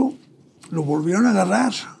de eso, lo volvieron a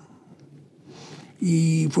agarrar.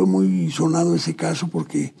 Y fue muy sonado ese caso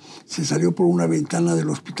porque se salió por una ventana del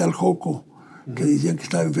Hospital Joco, que decían que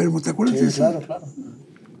estaba enfermo. ¿Te acuerdas de eso? Claro.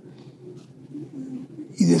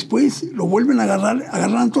 Y después lo vuelven a agarrar,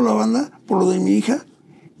 agarran toda la banda por lo de mi hija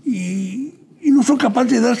y no son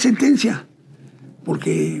capaces de dar sentencia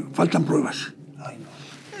porque faltan pruebas. Ay,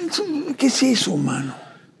 no. ¿Qué es eso, mano?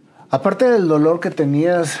 Aparte del dolor que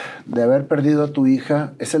tenías de haber perdido a tu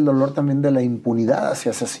hija, es el dolor también de la impunidad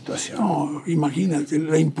hacia esa situación. No, imagínate,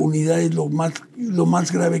 la impunidad es lo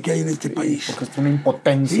más grave que hay en este país. Porque es una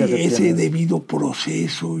impotencia. Sí, ese debido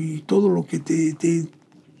proceso y todo lo que te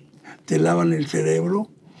lavan el cerebro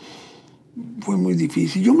fue muy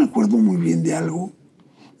difícil. Yo me acuerdo muy bien de algo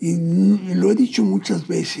y lo he dicho muchas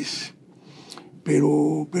veces,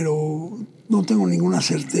 pero no tengo ninguna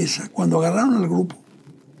certeza. Cuando agarraron al grupo,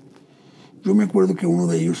 Yo me acuerdo que uno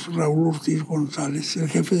de ellos, Raúl Ortiz González, el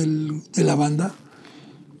jefe de la banda,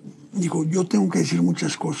 dijo, yo tengo que decir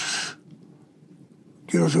muchas cosas.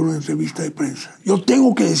 Quiero hacer una entrevista de prensa. Yo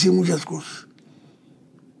tengo que decir muchas cosas.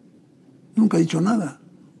 Nunca ha dicho nada.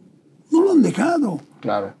 No lo han dejado.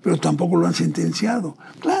 Claro. Pero tampoco lo han sentenciado.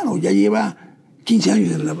 Claro, ya lleva 15 años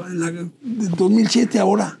de 2007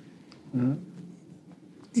 ahora.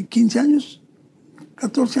 ¿Y 15 años?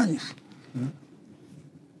 14 años.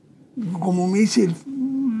 Como me dice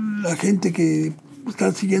la gente que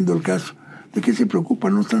está siguiendo el caso, ¿de qué se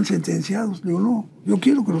preocupan? No están sentenciados. Digo, no, yo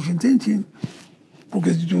quiero que lo sentencien,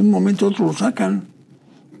 porque de un momento a otro lo sacan.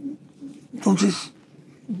 Entonces,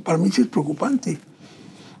 para mí sí es preocupante.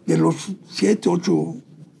 De los 7, 8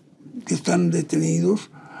 que están detenidos,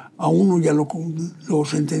 a uno ya lo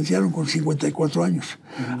sentenciaron con 54 años,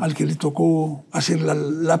 al que le tocó hacer la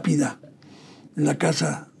lápida en la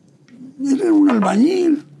casa. Él era un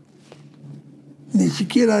albañil, ni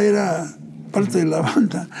siquiera era parte de la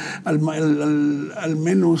banda, al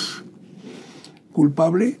menos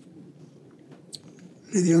culpable.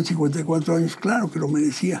 Le dieron 54 años, claro que lo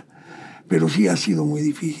merecía, pero sí ha sido muy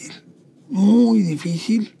difícil,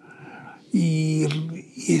 y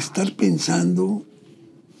estar pensando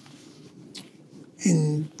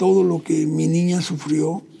en todo lo que mi niña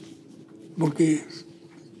sufrió, porque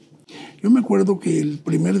yo me acuerdo que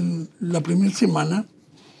la primera semana,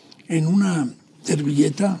 en una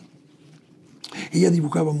servilleta, ella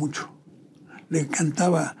dibujaba mucho. Le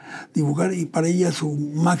encantaba dibujar y para ella su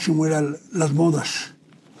máximo eran las modas,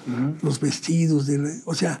 los vestidos.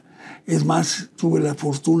 O sea, es más, tuve la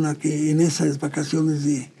fortuna que en esas vacaciones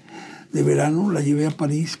de verano la llevé a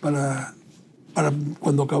París para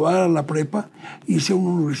cuando acabara la prepa, irse a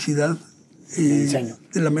una universidad de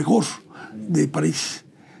la mejor de París.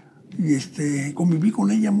 Y conviví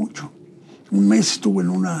con ella mucho. Un mes estuve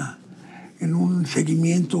en un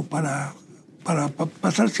seguimiento para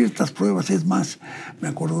pasar ciertas pruebas. Es más, me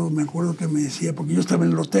acuerdo que me decía, porque yo estaba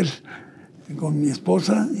en el hotel con mi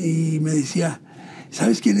esposa y me decía,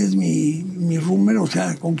 ¿sabes quién es mi roommate? O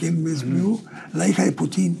sea, con quien me escribo, la hija de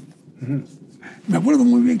Putin. Me acuerdo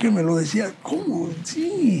muy bien que me lo decía. ¿Cómo?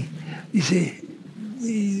 Sí. Dice,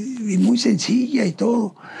 y muy sencilla y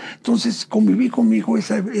todo. Entonces conviví con mi hijo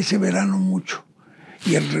ese verano mucho.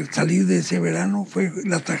 Y al salir de ese verano fue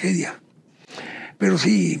la tragedia. Pero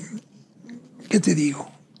sí, ¿qué te digo?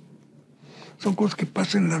 Son cosas que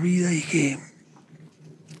pasan en la vida y que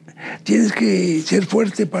tienes que ser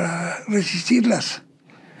fuerte para resistirlas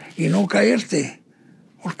y no caerte.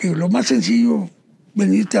 Porque lo más sencillo,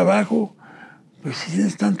 venirte abajo, pues si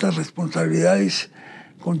tienes tantas responsabilidades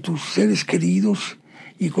con tus seres queridos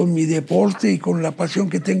y con mi deporte y con la pasión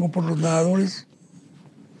que tengo por los nadadores,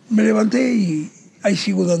 me levanté y ahí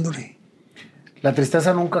sigo dándole. La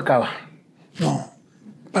tristeza nunca acaba. No,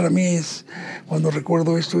 para mí es, cuando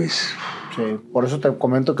recuerdo esto es... Sí, por eso te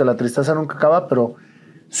comento que la tristeza nunca acaba, pero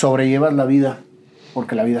sobrellevas la vida,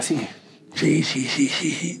 porque la vida sigue. Sí.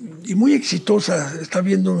 Y muy exitosa, está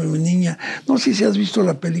viendo mi niña. No sé si has visto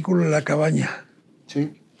la película La Cabaña.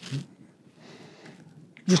 Sí.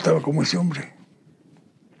 Yo estaba como ese hombre.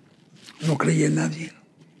 No creía en nadie.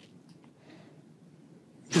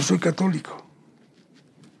 Yo soy católico.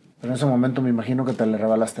 Pero en ese momento me imagino que te le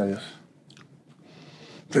revelaste a Dios.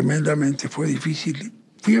 Tremendamente, fue difícil.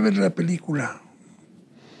 Fui a ver la película.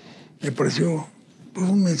 Me pareció pues,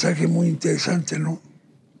 un mensaje muy interesante, ¿no?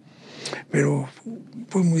 Pero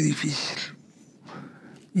fue muy difícil.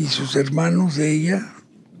 Y sus hermanos de ella,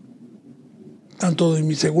 tanto de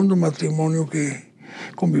mi segundo matrimonio que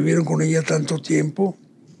convivieron con ella tanto tiempo,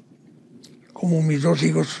 como mis dos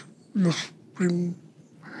hijos, los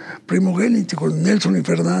primogénitos, con Nelson y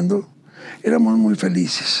Fernando, éramos muy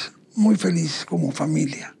felices como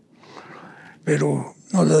familia. Pero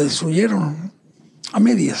nos la destruyeron a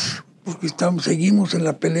medias, porque seguimos en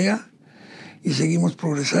la pelea y seguimos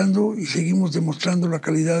progresando y seguimos demostrando la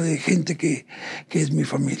calidad de gente que es mi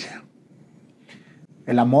familia.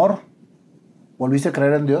 ¿El amor? ¿Volviste a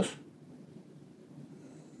creer en Dios?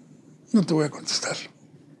 No te voy a contestar.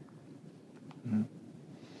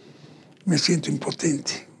 Me siento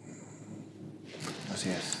impotente. Así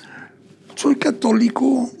es. Soy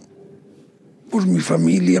católico por mi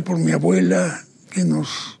familia, por mi abuela, que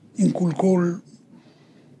nos inculcó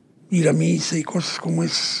ir a misa y cosas como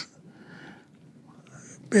esas.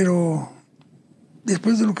 Pero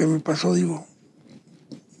después de lo que me pasó, digo,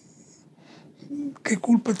 ¿qué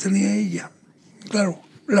culpa tenía ella? Claro,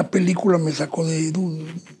 la película me sacó de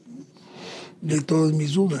todas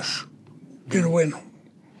mis dudas. Pero bueno,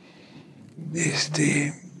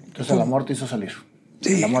 Entonces el amor te hizo salir.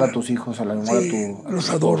 Sí, el amor a tus hijos, el amor a tu los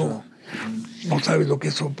adoro. No sabes lo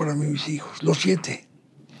que son para mí mis hijos. Los 7.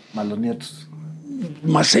 Más los nietos.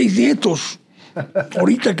 Más 6 nietos.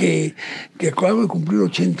 Ahorita que acabo de cumplir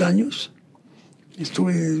 80 años,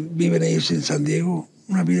 viven ellos en San Diego,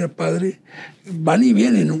 una vida padre. Van y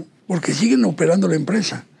vienen, ¿no? Porque siguen operando la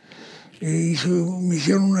empresa. Me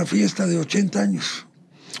hicieron una fiesta de 80 años.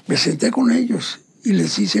 Me senté con ellos y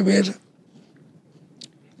les hice ver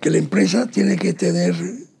que la empresa tiene que tener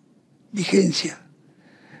vigencia.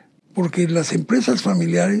 Porque las empresas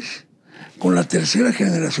familiares con la tercera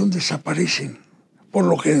generación desaparecen, por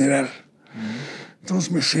lo general.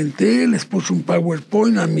 Entonces me senté, les puse un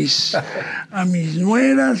PowerPoint a mis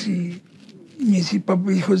nueras y mis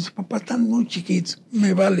hijos, papá, están muy chiquitos,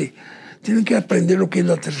 me vale. Tienen que aprender lo que es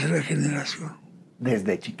la tercera generación.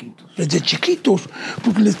 Desde chiquitos. Desde chiquitos,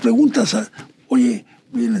 porque les preguntas, oye,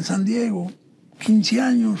 viven en San Diego, 15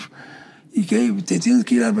 años, ¿y qué? ¿Te tienes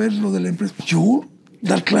que ir a ver lo de la empresa? ¿Yo?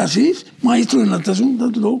 ¿Dar clases? Maestro de natación,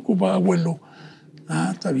 ¿estás loco, abuelo?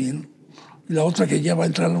 Ah, está bien. Y la otra que ya va a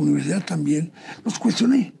entrar a la universidad también. Los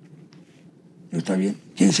cuestioné. Yo, está bien.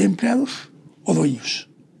 ¿Quieren ser empleados o dueños?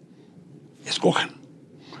 Escojan.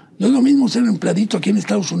 No es lo mismo ser empleadito aquí en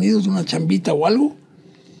Estados Unidos de una chambita o algo,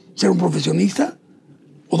 ser un profesionista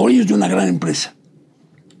o dueños de una gran empresa.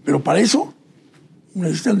 Pero para eso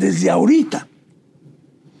necesitan desde ahorita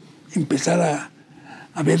empezar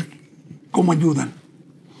a ver cómo ayudan.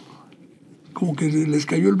 Como que les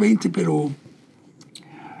cayó el 20, pero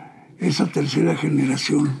esa tercera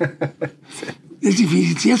generación es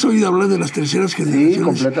difícil. Si has oído hablar de las terceras generaciones, sí,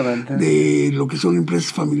 completamente, de lo que son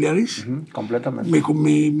empresas familiares, completamente.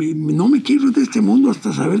 No me quiero ir de este mundo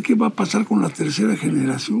hasta saber qué va a pasar con la tercera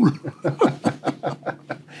generación.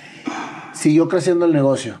 Siguió creciendo el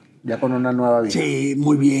negocio, ya con una nueva vida. Sí,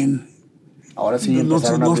 muy bien. Ahora sí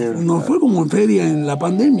empezaron a abrir. Nos fue como en feria en la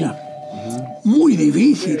pandemia. Muy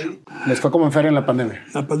difícil. Les fue como en feria en la pandemia.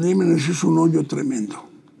 La pandemia nos hizo un hoyo tremendo.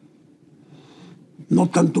 No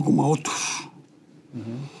tanto como a otros.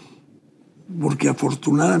 Porque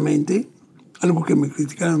afortunadamente, algo que me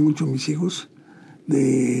criticaban mucho mis hijos,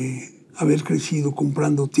 de haber crecido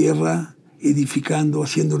comprando tierra, edificando,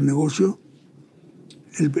 haciendo el negocio,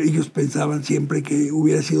 ellos pensaban siempre que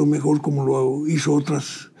hubiera sido mejor como lo hizo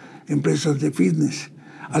otras empresas de fitness,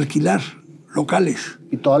 alquilar locales.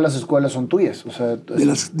 Y todas las escuelas son tuyas. O sea, de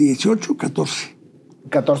las 18, 14.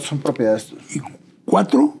 14 son propiedades. Y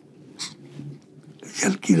 4 se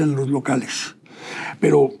alquilan los locales.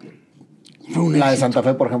 Pero fue un La de éxito. Santa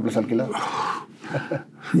Fe, por ejemplo, es alquilada.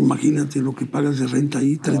 Imagínate lo que pagas de renta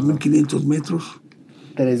ahí, 3,500 metros.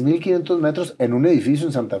 3,500 metros en un edificio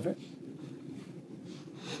en Santa Fe.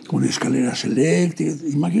 Con escaleras eléctricas.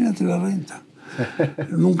 Imagínate la renta.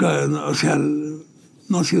 Nunca, o sea,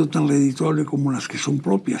 no ha sido tan redituable como las que son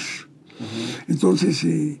propias. Entonces,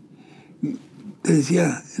 te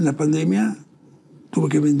decía, en la pandemia tuve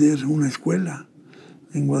que vender una escuela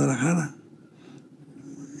en Guadalajara.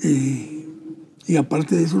 Y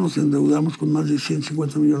aparte de eso nos endeudamos con más de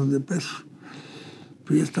 150 millones de pesos.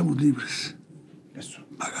 Pero ya estamos libres. Eso.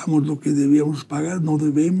 Pagamos lo que debíamos pagar, no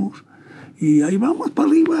debemos. Y ahí vamos para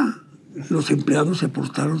arriba. Los empleados se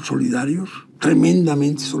portaron solidarios,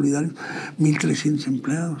 tremendamente solidarios. 1,300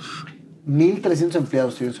 empleados. 1,300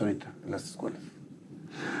 empleados tienes ahorita en las escuelas.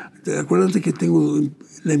 Acuérdate que tengo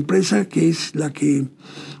la empresa que es la que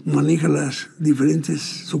maneja las diferentes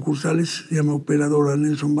sucursales, se llama Operadora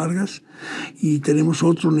Nelson Vargas, y tenemos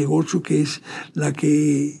otro negocio que es la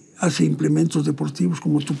que hace implementos deportivos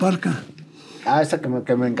como Tuparca. Ah, esa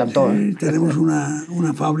que me encantó. Tenemos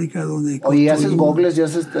una fábrica donde... Oye, ¿haces gogles y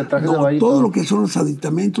haces trajes de baile? Todo lo que son los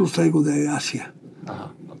aditamentos los traigo de Asia.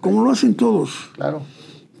 Ajá, okay. Como lo hacen todos. Claro.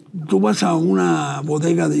 Tú vas a una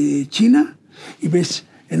bodega de China y ves,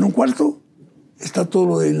 en un cuarto está todo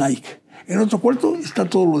lo de Nike. En otro cuarto está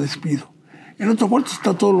todo lo de Speedo. En otro cuarto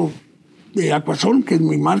está todo lo de Aquazón, que es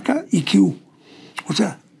mi marca, y Q. O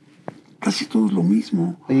sea, casi todo es lo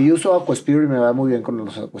mismo. Y yo uso Aquasphere y me va muy bien con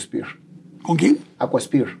los Aquasphere. ¿Con quién?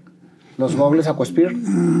 Aquasphere. Los gogles Aquasphere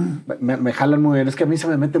me jalan muy bien. Es que a mí se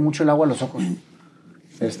me mete mucho el agua a los ojos.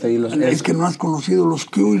 Es que no has conocido los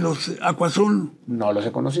Q y los Aquazón. No los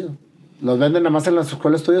he conocido. ¿Los venden nada más en las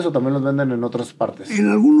escuelas tuyas o también los venden en otras partes? En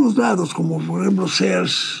algunos lados, como por ejemplo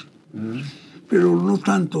Sears, pero no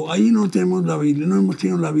tanto. Ahí no tenemos no hemos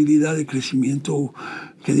tenido la habilidad de crecimiento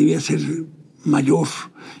que debía ser mayor,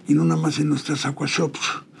 y no nada más en nuestras aquashops.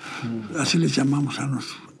 Así les llamamos a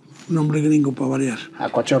nuestro nombre gringo para variar.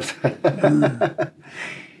 Aquashops.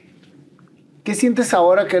 ¿Qué sientes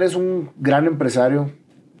ahora que eres un gran empresario,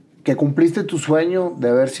 que cumpliste tu sueño de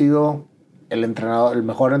haber sido el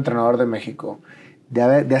mejor entrenador de México,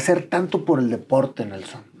 de hacer tanto por el deporte,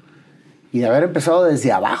 Nelson? Y de haber empezado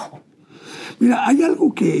desde abajo. Mira, hay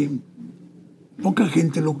algo que poca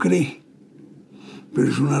gente lo cree, pero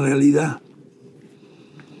es una realidad.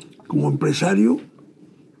 Como empresario,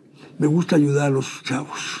 me gusta ayudar a los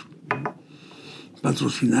chavos,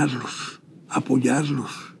 patrocinarlos,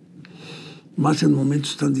 apoyarlos, más en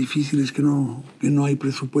momentos tan difíciles que no hay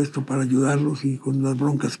presupuesto para ayudarlos y con las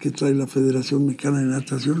broncas que trae la Federación Mexicana de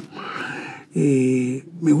Natación.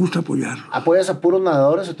 Me gusta apoyarlos. ¿Apoyas a puros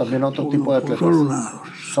nadadores o también a otro tipo de atletas? Solo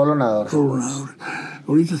nadadores. Solo nadadores. Solo nadadores.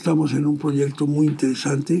 Ahorita estamos en un proyecto muy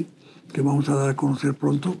interesante que vamos a dar a conocer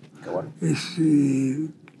pronto. Qué bueno. Es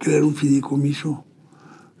crear un fideicomiso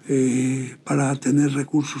para tener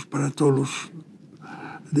recursos para todos los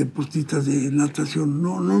deportistas de natación.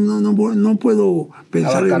 No puedo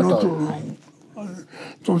pensar en otro. No.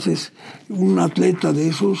 Entonces, un atleta de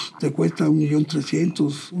esos te cuesta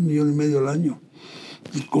 1.300.000, 1,5 millones al año.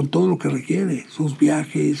 Y con todo lo que requiere, sus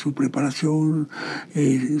viajes, su preparación,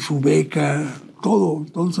 su beca, todo.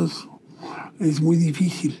 Entonces, es muy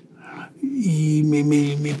difícil. Y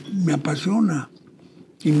me apasiona.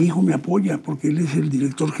 Y mi hijo me apoya porque él es el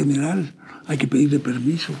director general. Hay que pedirle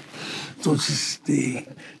permiso. Entonces,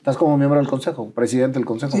 ¿Estás como miembro del consejo? ¿Presidente del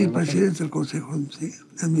consejo? Sí, presidente del consejo, sí,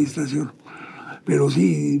 de administración. Pero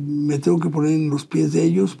sí, me tengo que poner en los pies de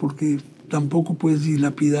ellos porque tampoco puedes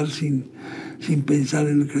dilapidar sin pensar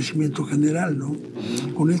en el crecimiento general, ¿no?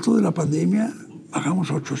 Con esto de la pandemia bajamos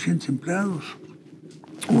a 800 empleados.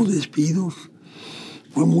 Hubo despidos.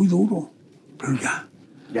 Fue muy duro, pero ya.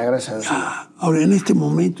 Ya, gracias a Dios. Ahora, en este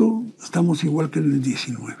momento estamos igual que en el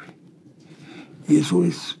 19. Y eso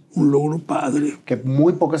es un logro padre. Que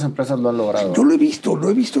muy pocas empresas lo han logrado. Yo lo he visto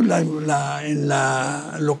en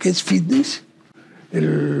lo que es fitness.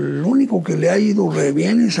 El único que le ha ido re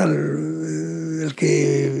bien es el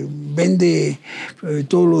que vende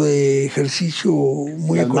todo lo de ejercicio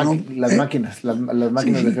muy económico. Las máquinas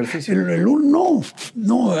de ejercicio.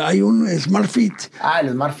 No, hay un Smart Fit.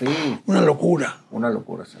 El Smart Fit. Una locura.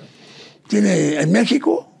 Sí. En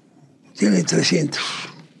México tiene 300.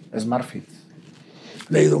 Smart Fit.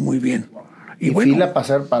 Le ha ido muy bien. Y bueno, fila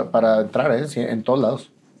para entrar, ¿sí? En todos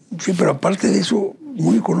lados. Sí, pero aparte de eso,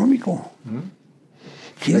 muy económico.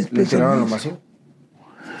 ¿Le tiraron lo masivo?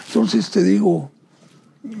 Entonces te digo,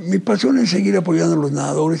 mi pasión es seguir apoyando a los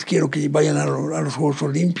nadadores. Quiero que vayan a los Juegos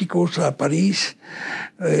Olímpicos, a París.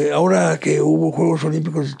 Ahora que hubo Juegos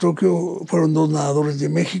Olímpicos de Tokio, fueron 2 nadadores de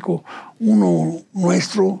México. Uno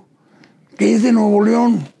nuestro, que es de Nuevo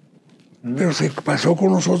León, pero se pasó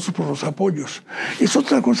con nosotros por los apoyos. Es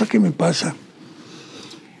otra cosa que me pasa.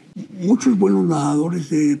 Muchos buenos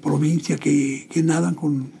nadadores de provincia que nadan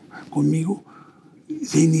conmigo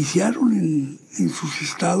se iniciaron en sus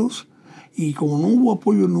estados y como no hubo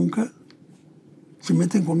apoyo nunca, se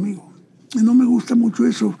meten conmigo. Y no me gusta mucho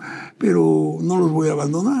eso, pero no los voy a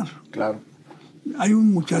abandonar. Claro. Hay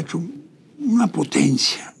un muchacho, una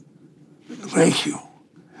potencia, regio.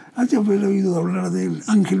 Has de haber oído hablar de él,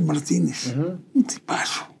 Ángel Martínez. Un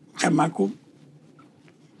tipazo, un chamaco,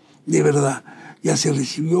 de verdad. Ya se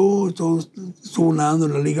recibió, todo, estuvo nadando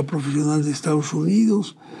en la Liga Profesional de Estados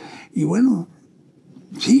Unidos. Y bueno,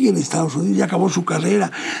 sigue en Estados Unidos, ya acabó su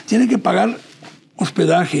carrera. Tiene que pagar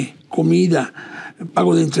hospedaje, comida,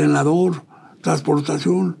 pago de entrenador,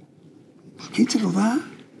 transportación. ¿Quién se lo da?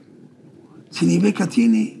 Si ni beca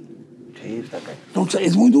tiene. Sí, está acá. Entonces,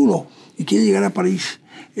 es muy duro. Y quiere llegar a París.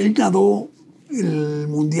 Él nadó el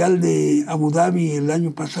Mundial de Abu Dhabi el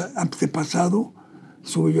año antepasado.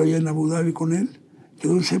 Estuve yo allá en Abu Dhabi con él.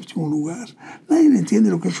 Quedó en 7º lugar. Nadie le entiende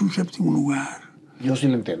lo que es un 7º lugar. Yo sí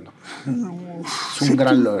lo entiendo. Es un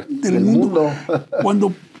gran logro. Del mundo.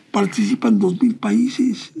 Cuando participan 2,000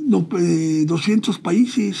 países, 200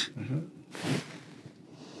 países.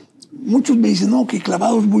 Muchos me dicen, no, que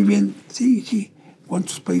clavados muy bien. Sí.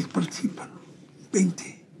 ¿Cuántos países participan?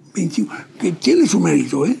 20, 25. Que tiene su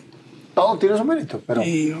mérito, ¿eh? Todo tiene su mérito, pero...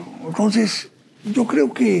 Entonces, yo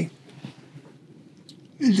creo que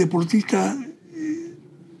el deportista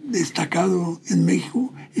destacado en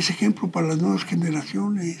México es ejemplo para las nuevas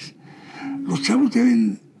generaciones. Los chavos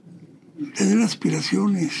deben tener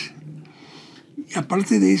aspiraciones. Y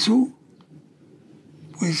aparte de eso,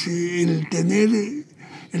 pues el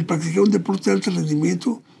practicar un deporte de alto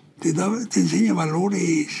rendimiento te enseña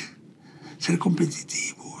valores, ser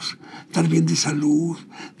competitivos, estar bien de salud,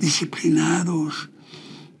 disciplinados.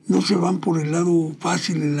 No se van por el lado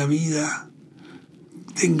fácil en la vida.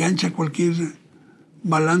 Te engancha cualquier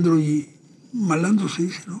malandro se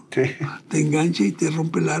dice, ¿no? Sí. Te engancha y te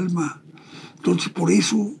rompe el alma. Entonces, por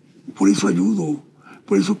eso ayudo.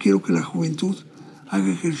 Por eso quiero que la juventud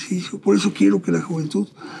haga ejercicio. Por eso quiero que la juventud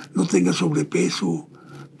no tenga sobrepeso.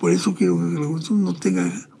 Por eso quiero que la juventud no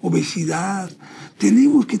tenga obesidad.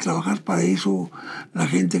 Tenemos que trabajar para eso la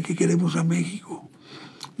gente que queremos a México.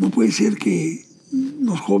 No puede ser que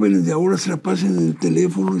los jóvenes de ahora se la pasen en el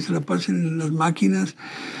teléfono y se la pasen en las máquinas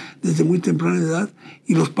desde muy temprana edad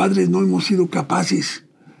y los padres no hemos sido capaces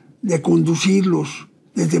de conducirlos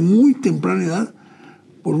desde muy temprana edad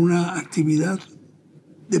por una actividad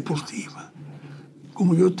deportiva.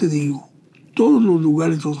 Como yo te digo, todos los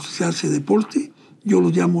lugares donde se hace deporte, yo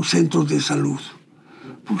los llamo centros de salud,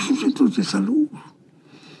 porque son centros de salud.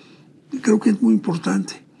 Y creo que es muy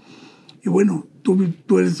importante. Y bueno, tú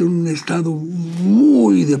eres de un estado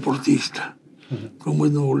muy deportista, como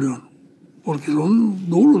es Nuevo León, porque son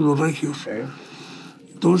duros los regios.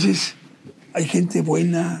 Entonces, hay gente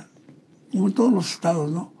buena, como en todos los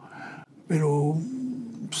estados, ¿no? Pero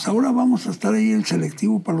pues ahora vamos a estar ahí en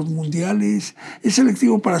selectivo para los mundiales. Es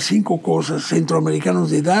selectivo para 5 cosas: centroamericanos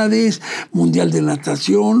de edades, mundial de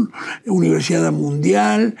natación, universidad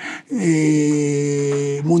mundial,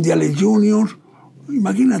 mundiales junior.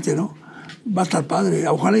 Imagínate, ¿no? Va a estar padre.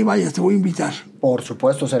 Ojalá y vayas, te voy a invitar. Por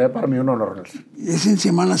supuesto, será para mí un honor. Es en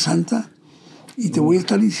Semana Santa y te voy a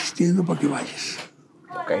estar insistiendo para que vayas.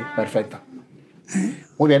 Ok, perfecto.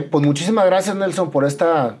 Muy bien, pues muchísimas gracias, Nelson, por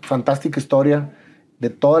esta fantástica historia de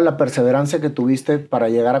toda la perseverancia que tuviste para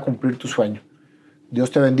llegar a cumplir tu sueño. Dios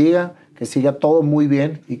te bendiga, que siga todo muy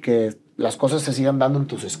bien y que las cosas se sigan dando en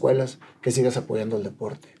tus escuelas, que sigas apoyando el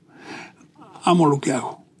deporte. Amo lo que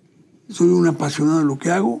hago. Soy un apasionado de lo que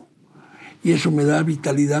hago y eso me da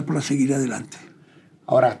vitalidad para seguir adelante.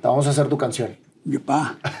 Ahora, te vamos a hacer tu canción.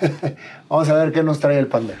 Yepa. Vamos a ver qué nos trae el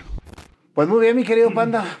pandero. Pues muy bien, mi querido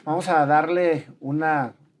Panda. Vamos a darle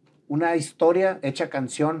una historia hecha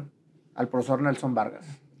canción al profesor Nelson Vargas.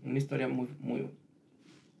 Una historia muy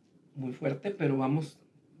muy fuerte, pero vamos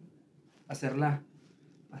a hacerla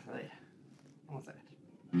pasadera. Vamos a ver.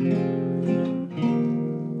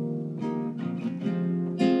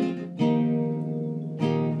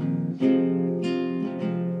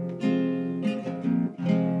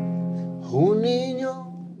 Un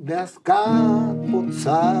niño de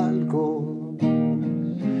Azcapotzalco,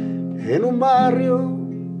 en un barrio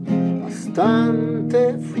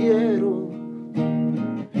bastante fiero,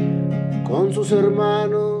 con sus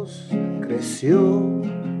hermanos creció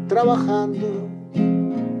trabajando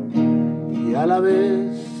y a la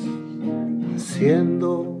vez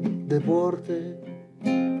haciendo deporte.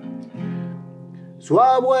 Su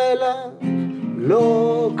abuela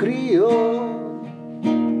lo crió,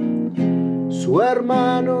 su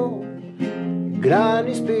hermano, gran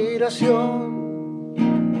inspiración.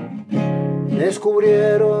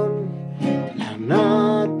 Descubrieron la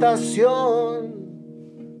natación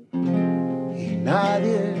y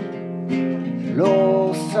nadie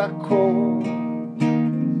lo sacó.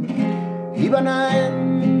 Iban a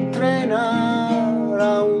entrenar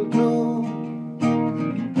a un club,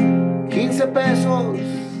 15 pesos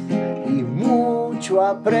y mucho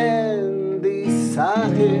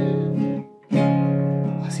aprendizaje.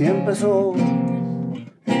 Así empezó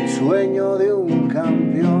el sueño de un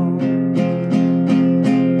campeón.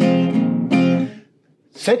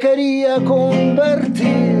 Se quería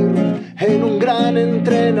convertir en un gran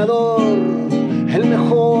entrenador, el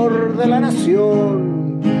mejor de la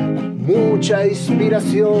nación, con mucha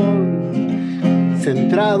inspiración,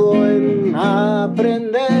 centrado en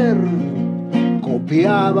aprender.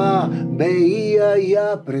 Copiaba, veía y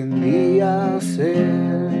aprendía a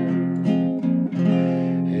ser.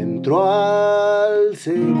 Entró al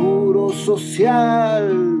Seguro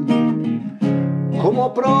Social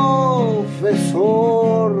como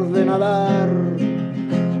profesor de nadar,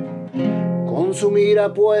 con su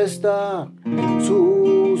mira puesta en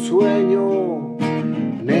su sueño.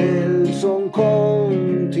 Nelson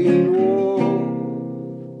continuó.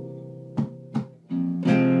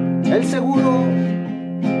 El seguro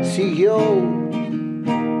siguió,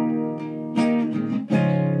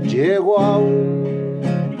 llegó a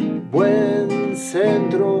un buen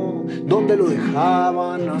centro donde lo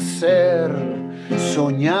dejaban hacer,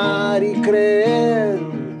 soñar y creer,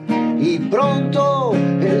 y pronto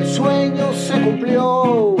el sueño se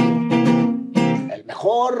cumplió. El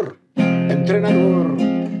mejor entrenador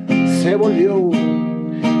se volvió,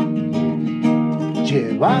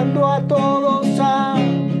 llevando a todos a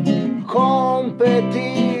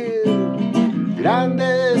competir,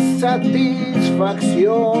 grandes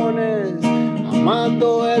satisfacciones,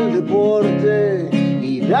 amando el deporte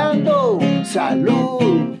y dando salud.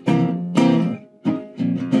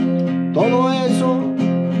 Todo eso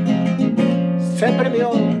se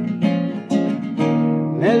premió.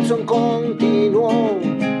 Nelson continuó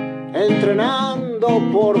entrenando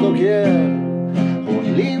por doquier, por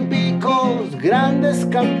libre grandes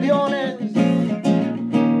campeones.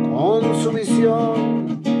 Con su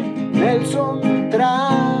visión, Nelson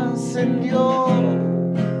trascendió.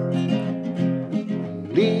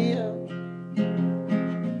 Un día,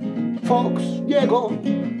 Fox llegó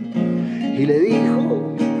y le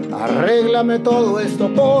dijo: arréglame todo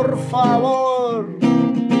esto, por favor.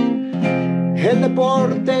 El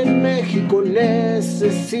deporte en México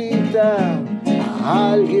necesita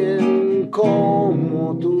a alguien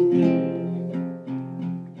como tú.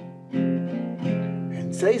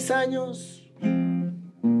 En 6 años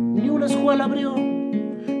ni una escuela abrió.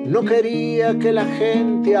 No quería que la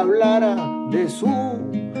gente hablara de su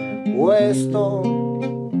puesto.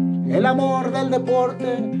 El amor del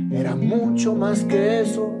deporte era mucho más que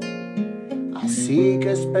eso. Así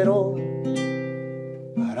que esperó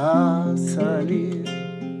para salir.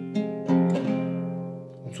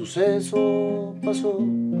 Un suceso pasó.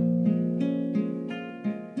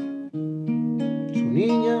 Su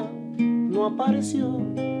niña no apareció.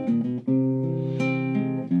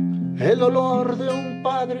 El dolor de un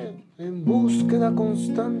padre en búsqueda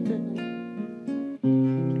constante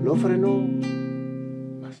lo frenó,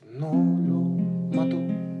 mas no lo mató.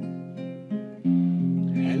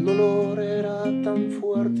 El dolor era tan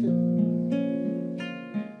fuerte,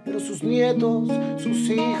 pero sus nietos, sus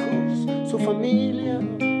hijos, su familia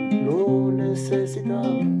lo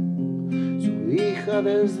necesitaban. Su hija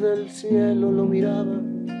desde el cielo lo miraba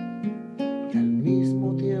y al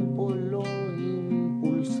mismo tiempo lo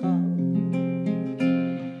impulsaba.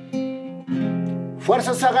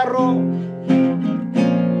 Fuerzas agarró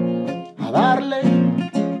a darle,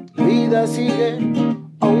 vida sigue,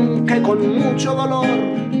 aunque con mucho dolor.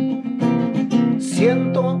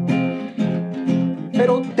 Siento,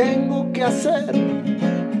 pero tengo que hacer.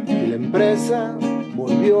 Y la empresa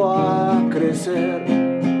volvió a crecer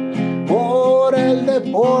por el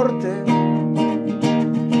deporte.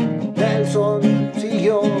 Nelson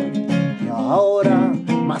siguió y ahora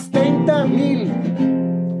más 30,000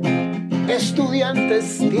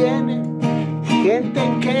 estudiantes tiene, gente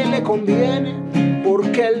que le conviene,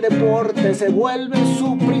 porque el deporte se vuelve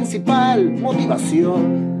su principal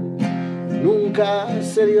motivación. Nunca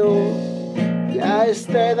se dio, y a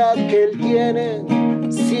esta edad que él tiene,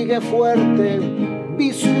 sigue fuerte,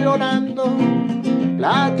 visionando,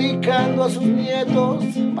 platicando a sus nietos,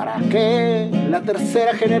 para que la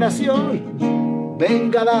tercera generación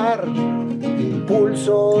venga a dar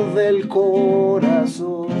impulso del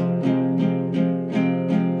corazón.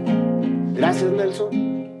 Gracias, Nelson,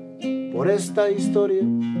 por esta historia,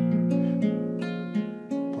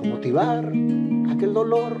 por motivar a que el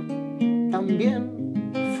dolor también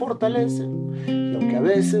fortalece, y aunque a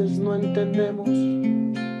veces no entendemos,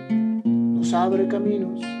 nos abre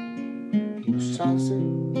caminos y nos hace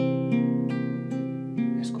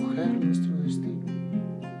escoger nuestro destino.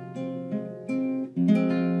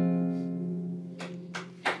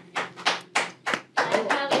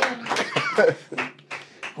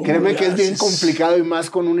 Créeme que es bien complicado, y más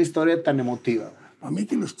con una historia tan emotiva. A mí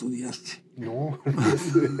que lo estudiaste. No,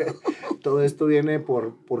 todo esto viene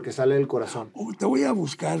porque sale del corazón. Te voy a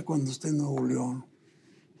buscar cuando esté en Nuevo León,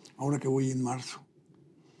 ahora que voy en marzo.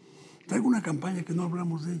 Traigo una campaña que no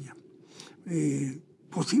hablamos de ella.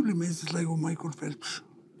 Posiblemente traigo Michael Phelps.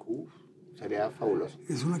 Sería fabuloso.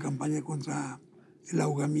 Es una campaña contra el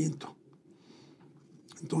ahogamiento.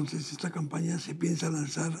 Entonces, esta campaña se piensa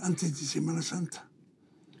lanzar antes de Semana Santa.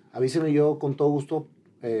 Avíseme, yo con todo gusto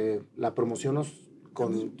la promociono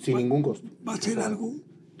sin ningún costo. Va a ser algo.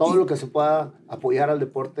 Todo lo que se pueda apoyar al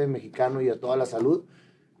deporte mexicano y a toda la salud,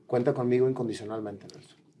 cuenta conmigo incondicionalmente,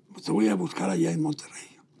 Nelson. Pues te voy a buscar allá en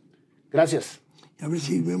Monterrey. Gracias. Y a ver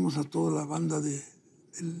si vemos a toda la banda de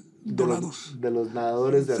Dorados. De los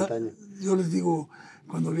nadadores de antaño. Yo les digo,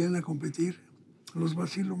 cuando vienen a competir, los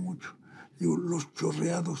vacilo mucho. Digo, los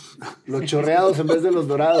chorreados. Los chorreados en vez de los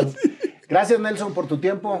dorados. Gracias, Nelson, por tu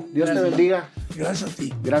tiempo. Dios te bendiga. Gracias a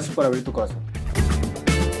ti. Gracias por abrir tu corazón.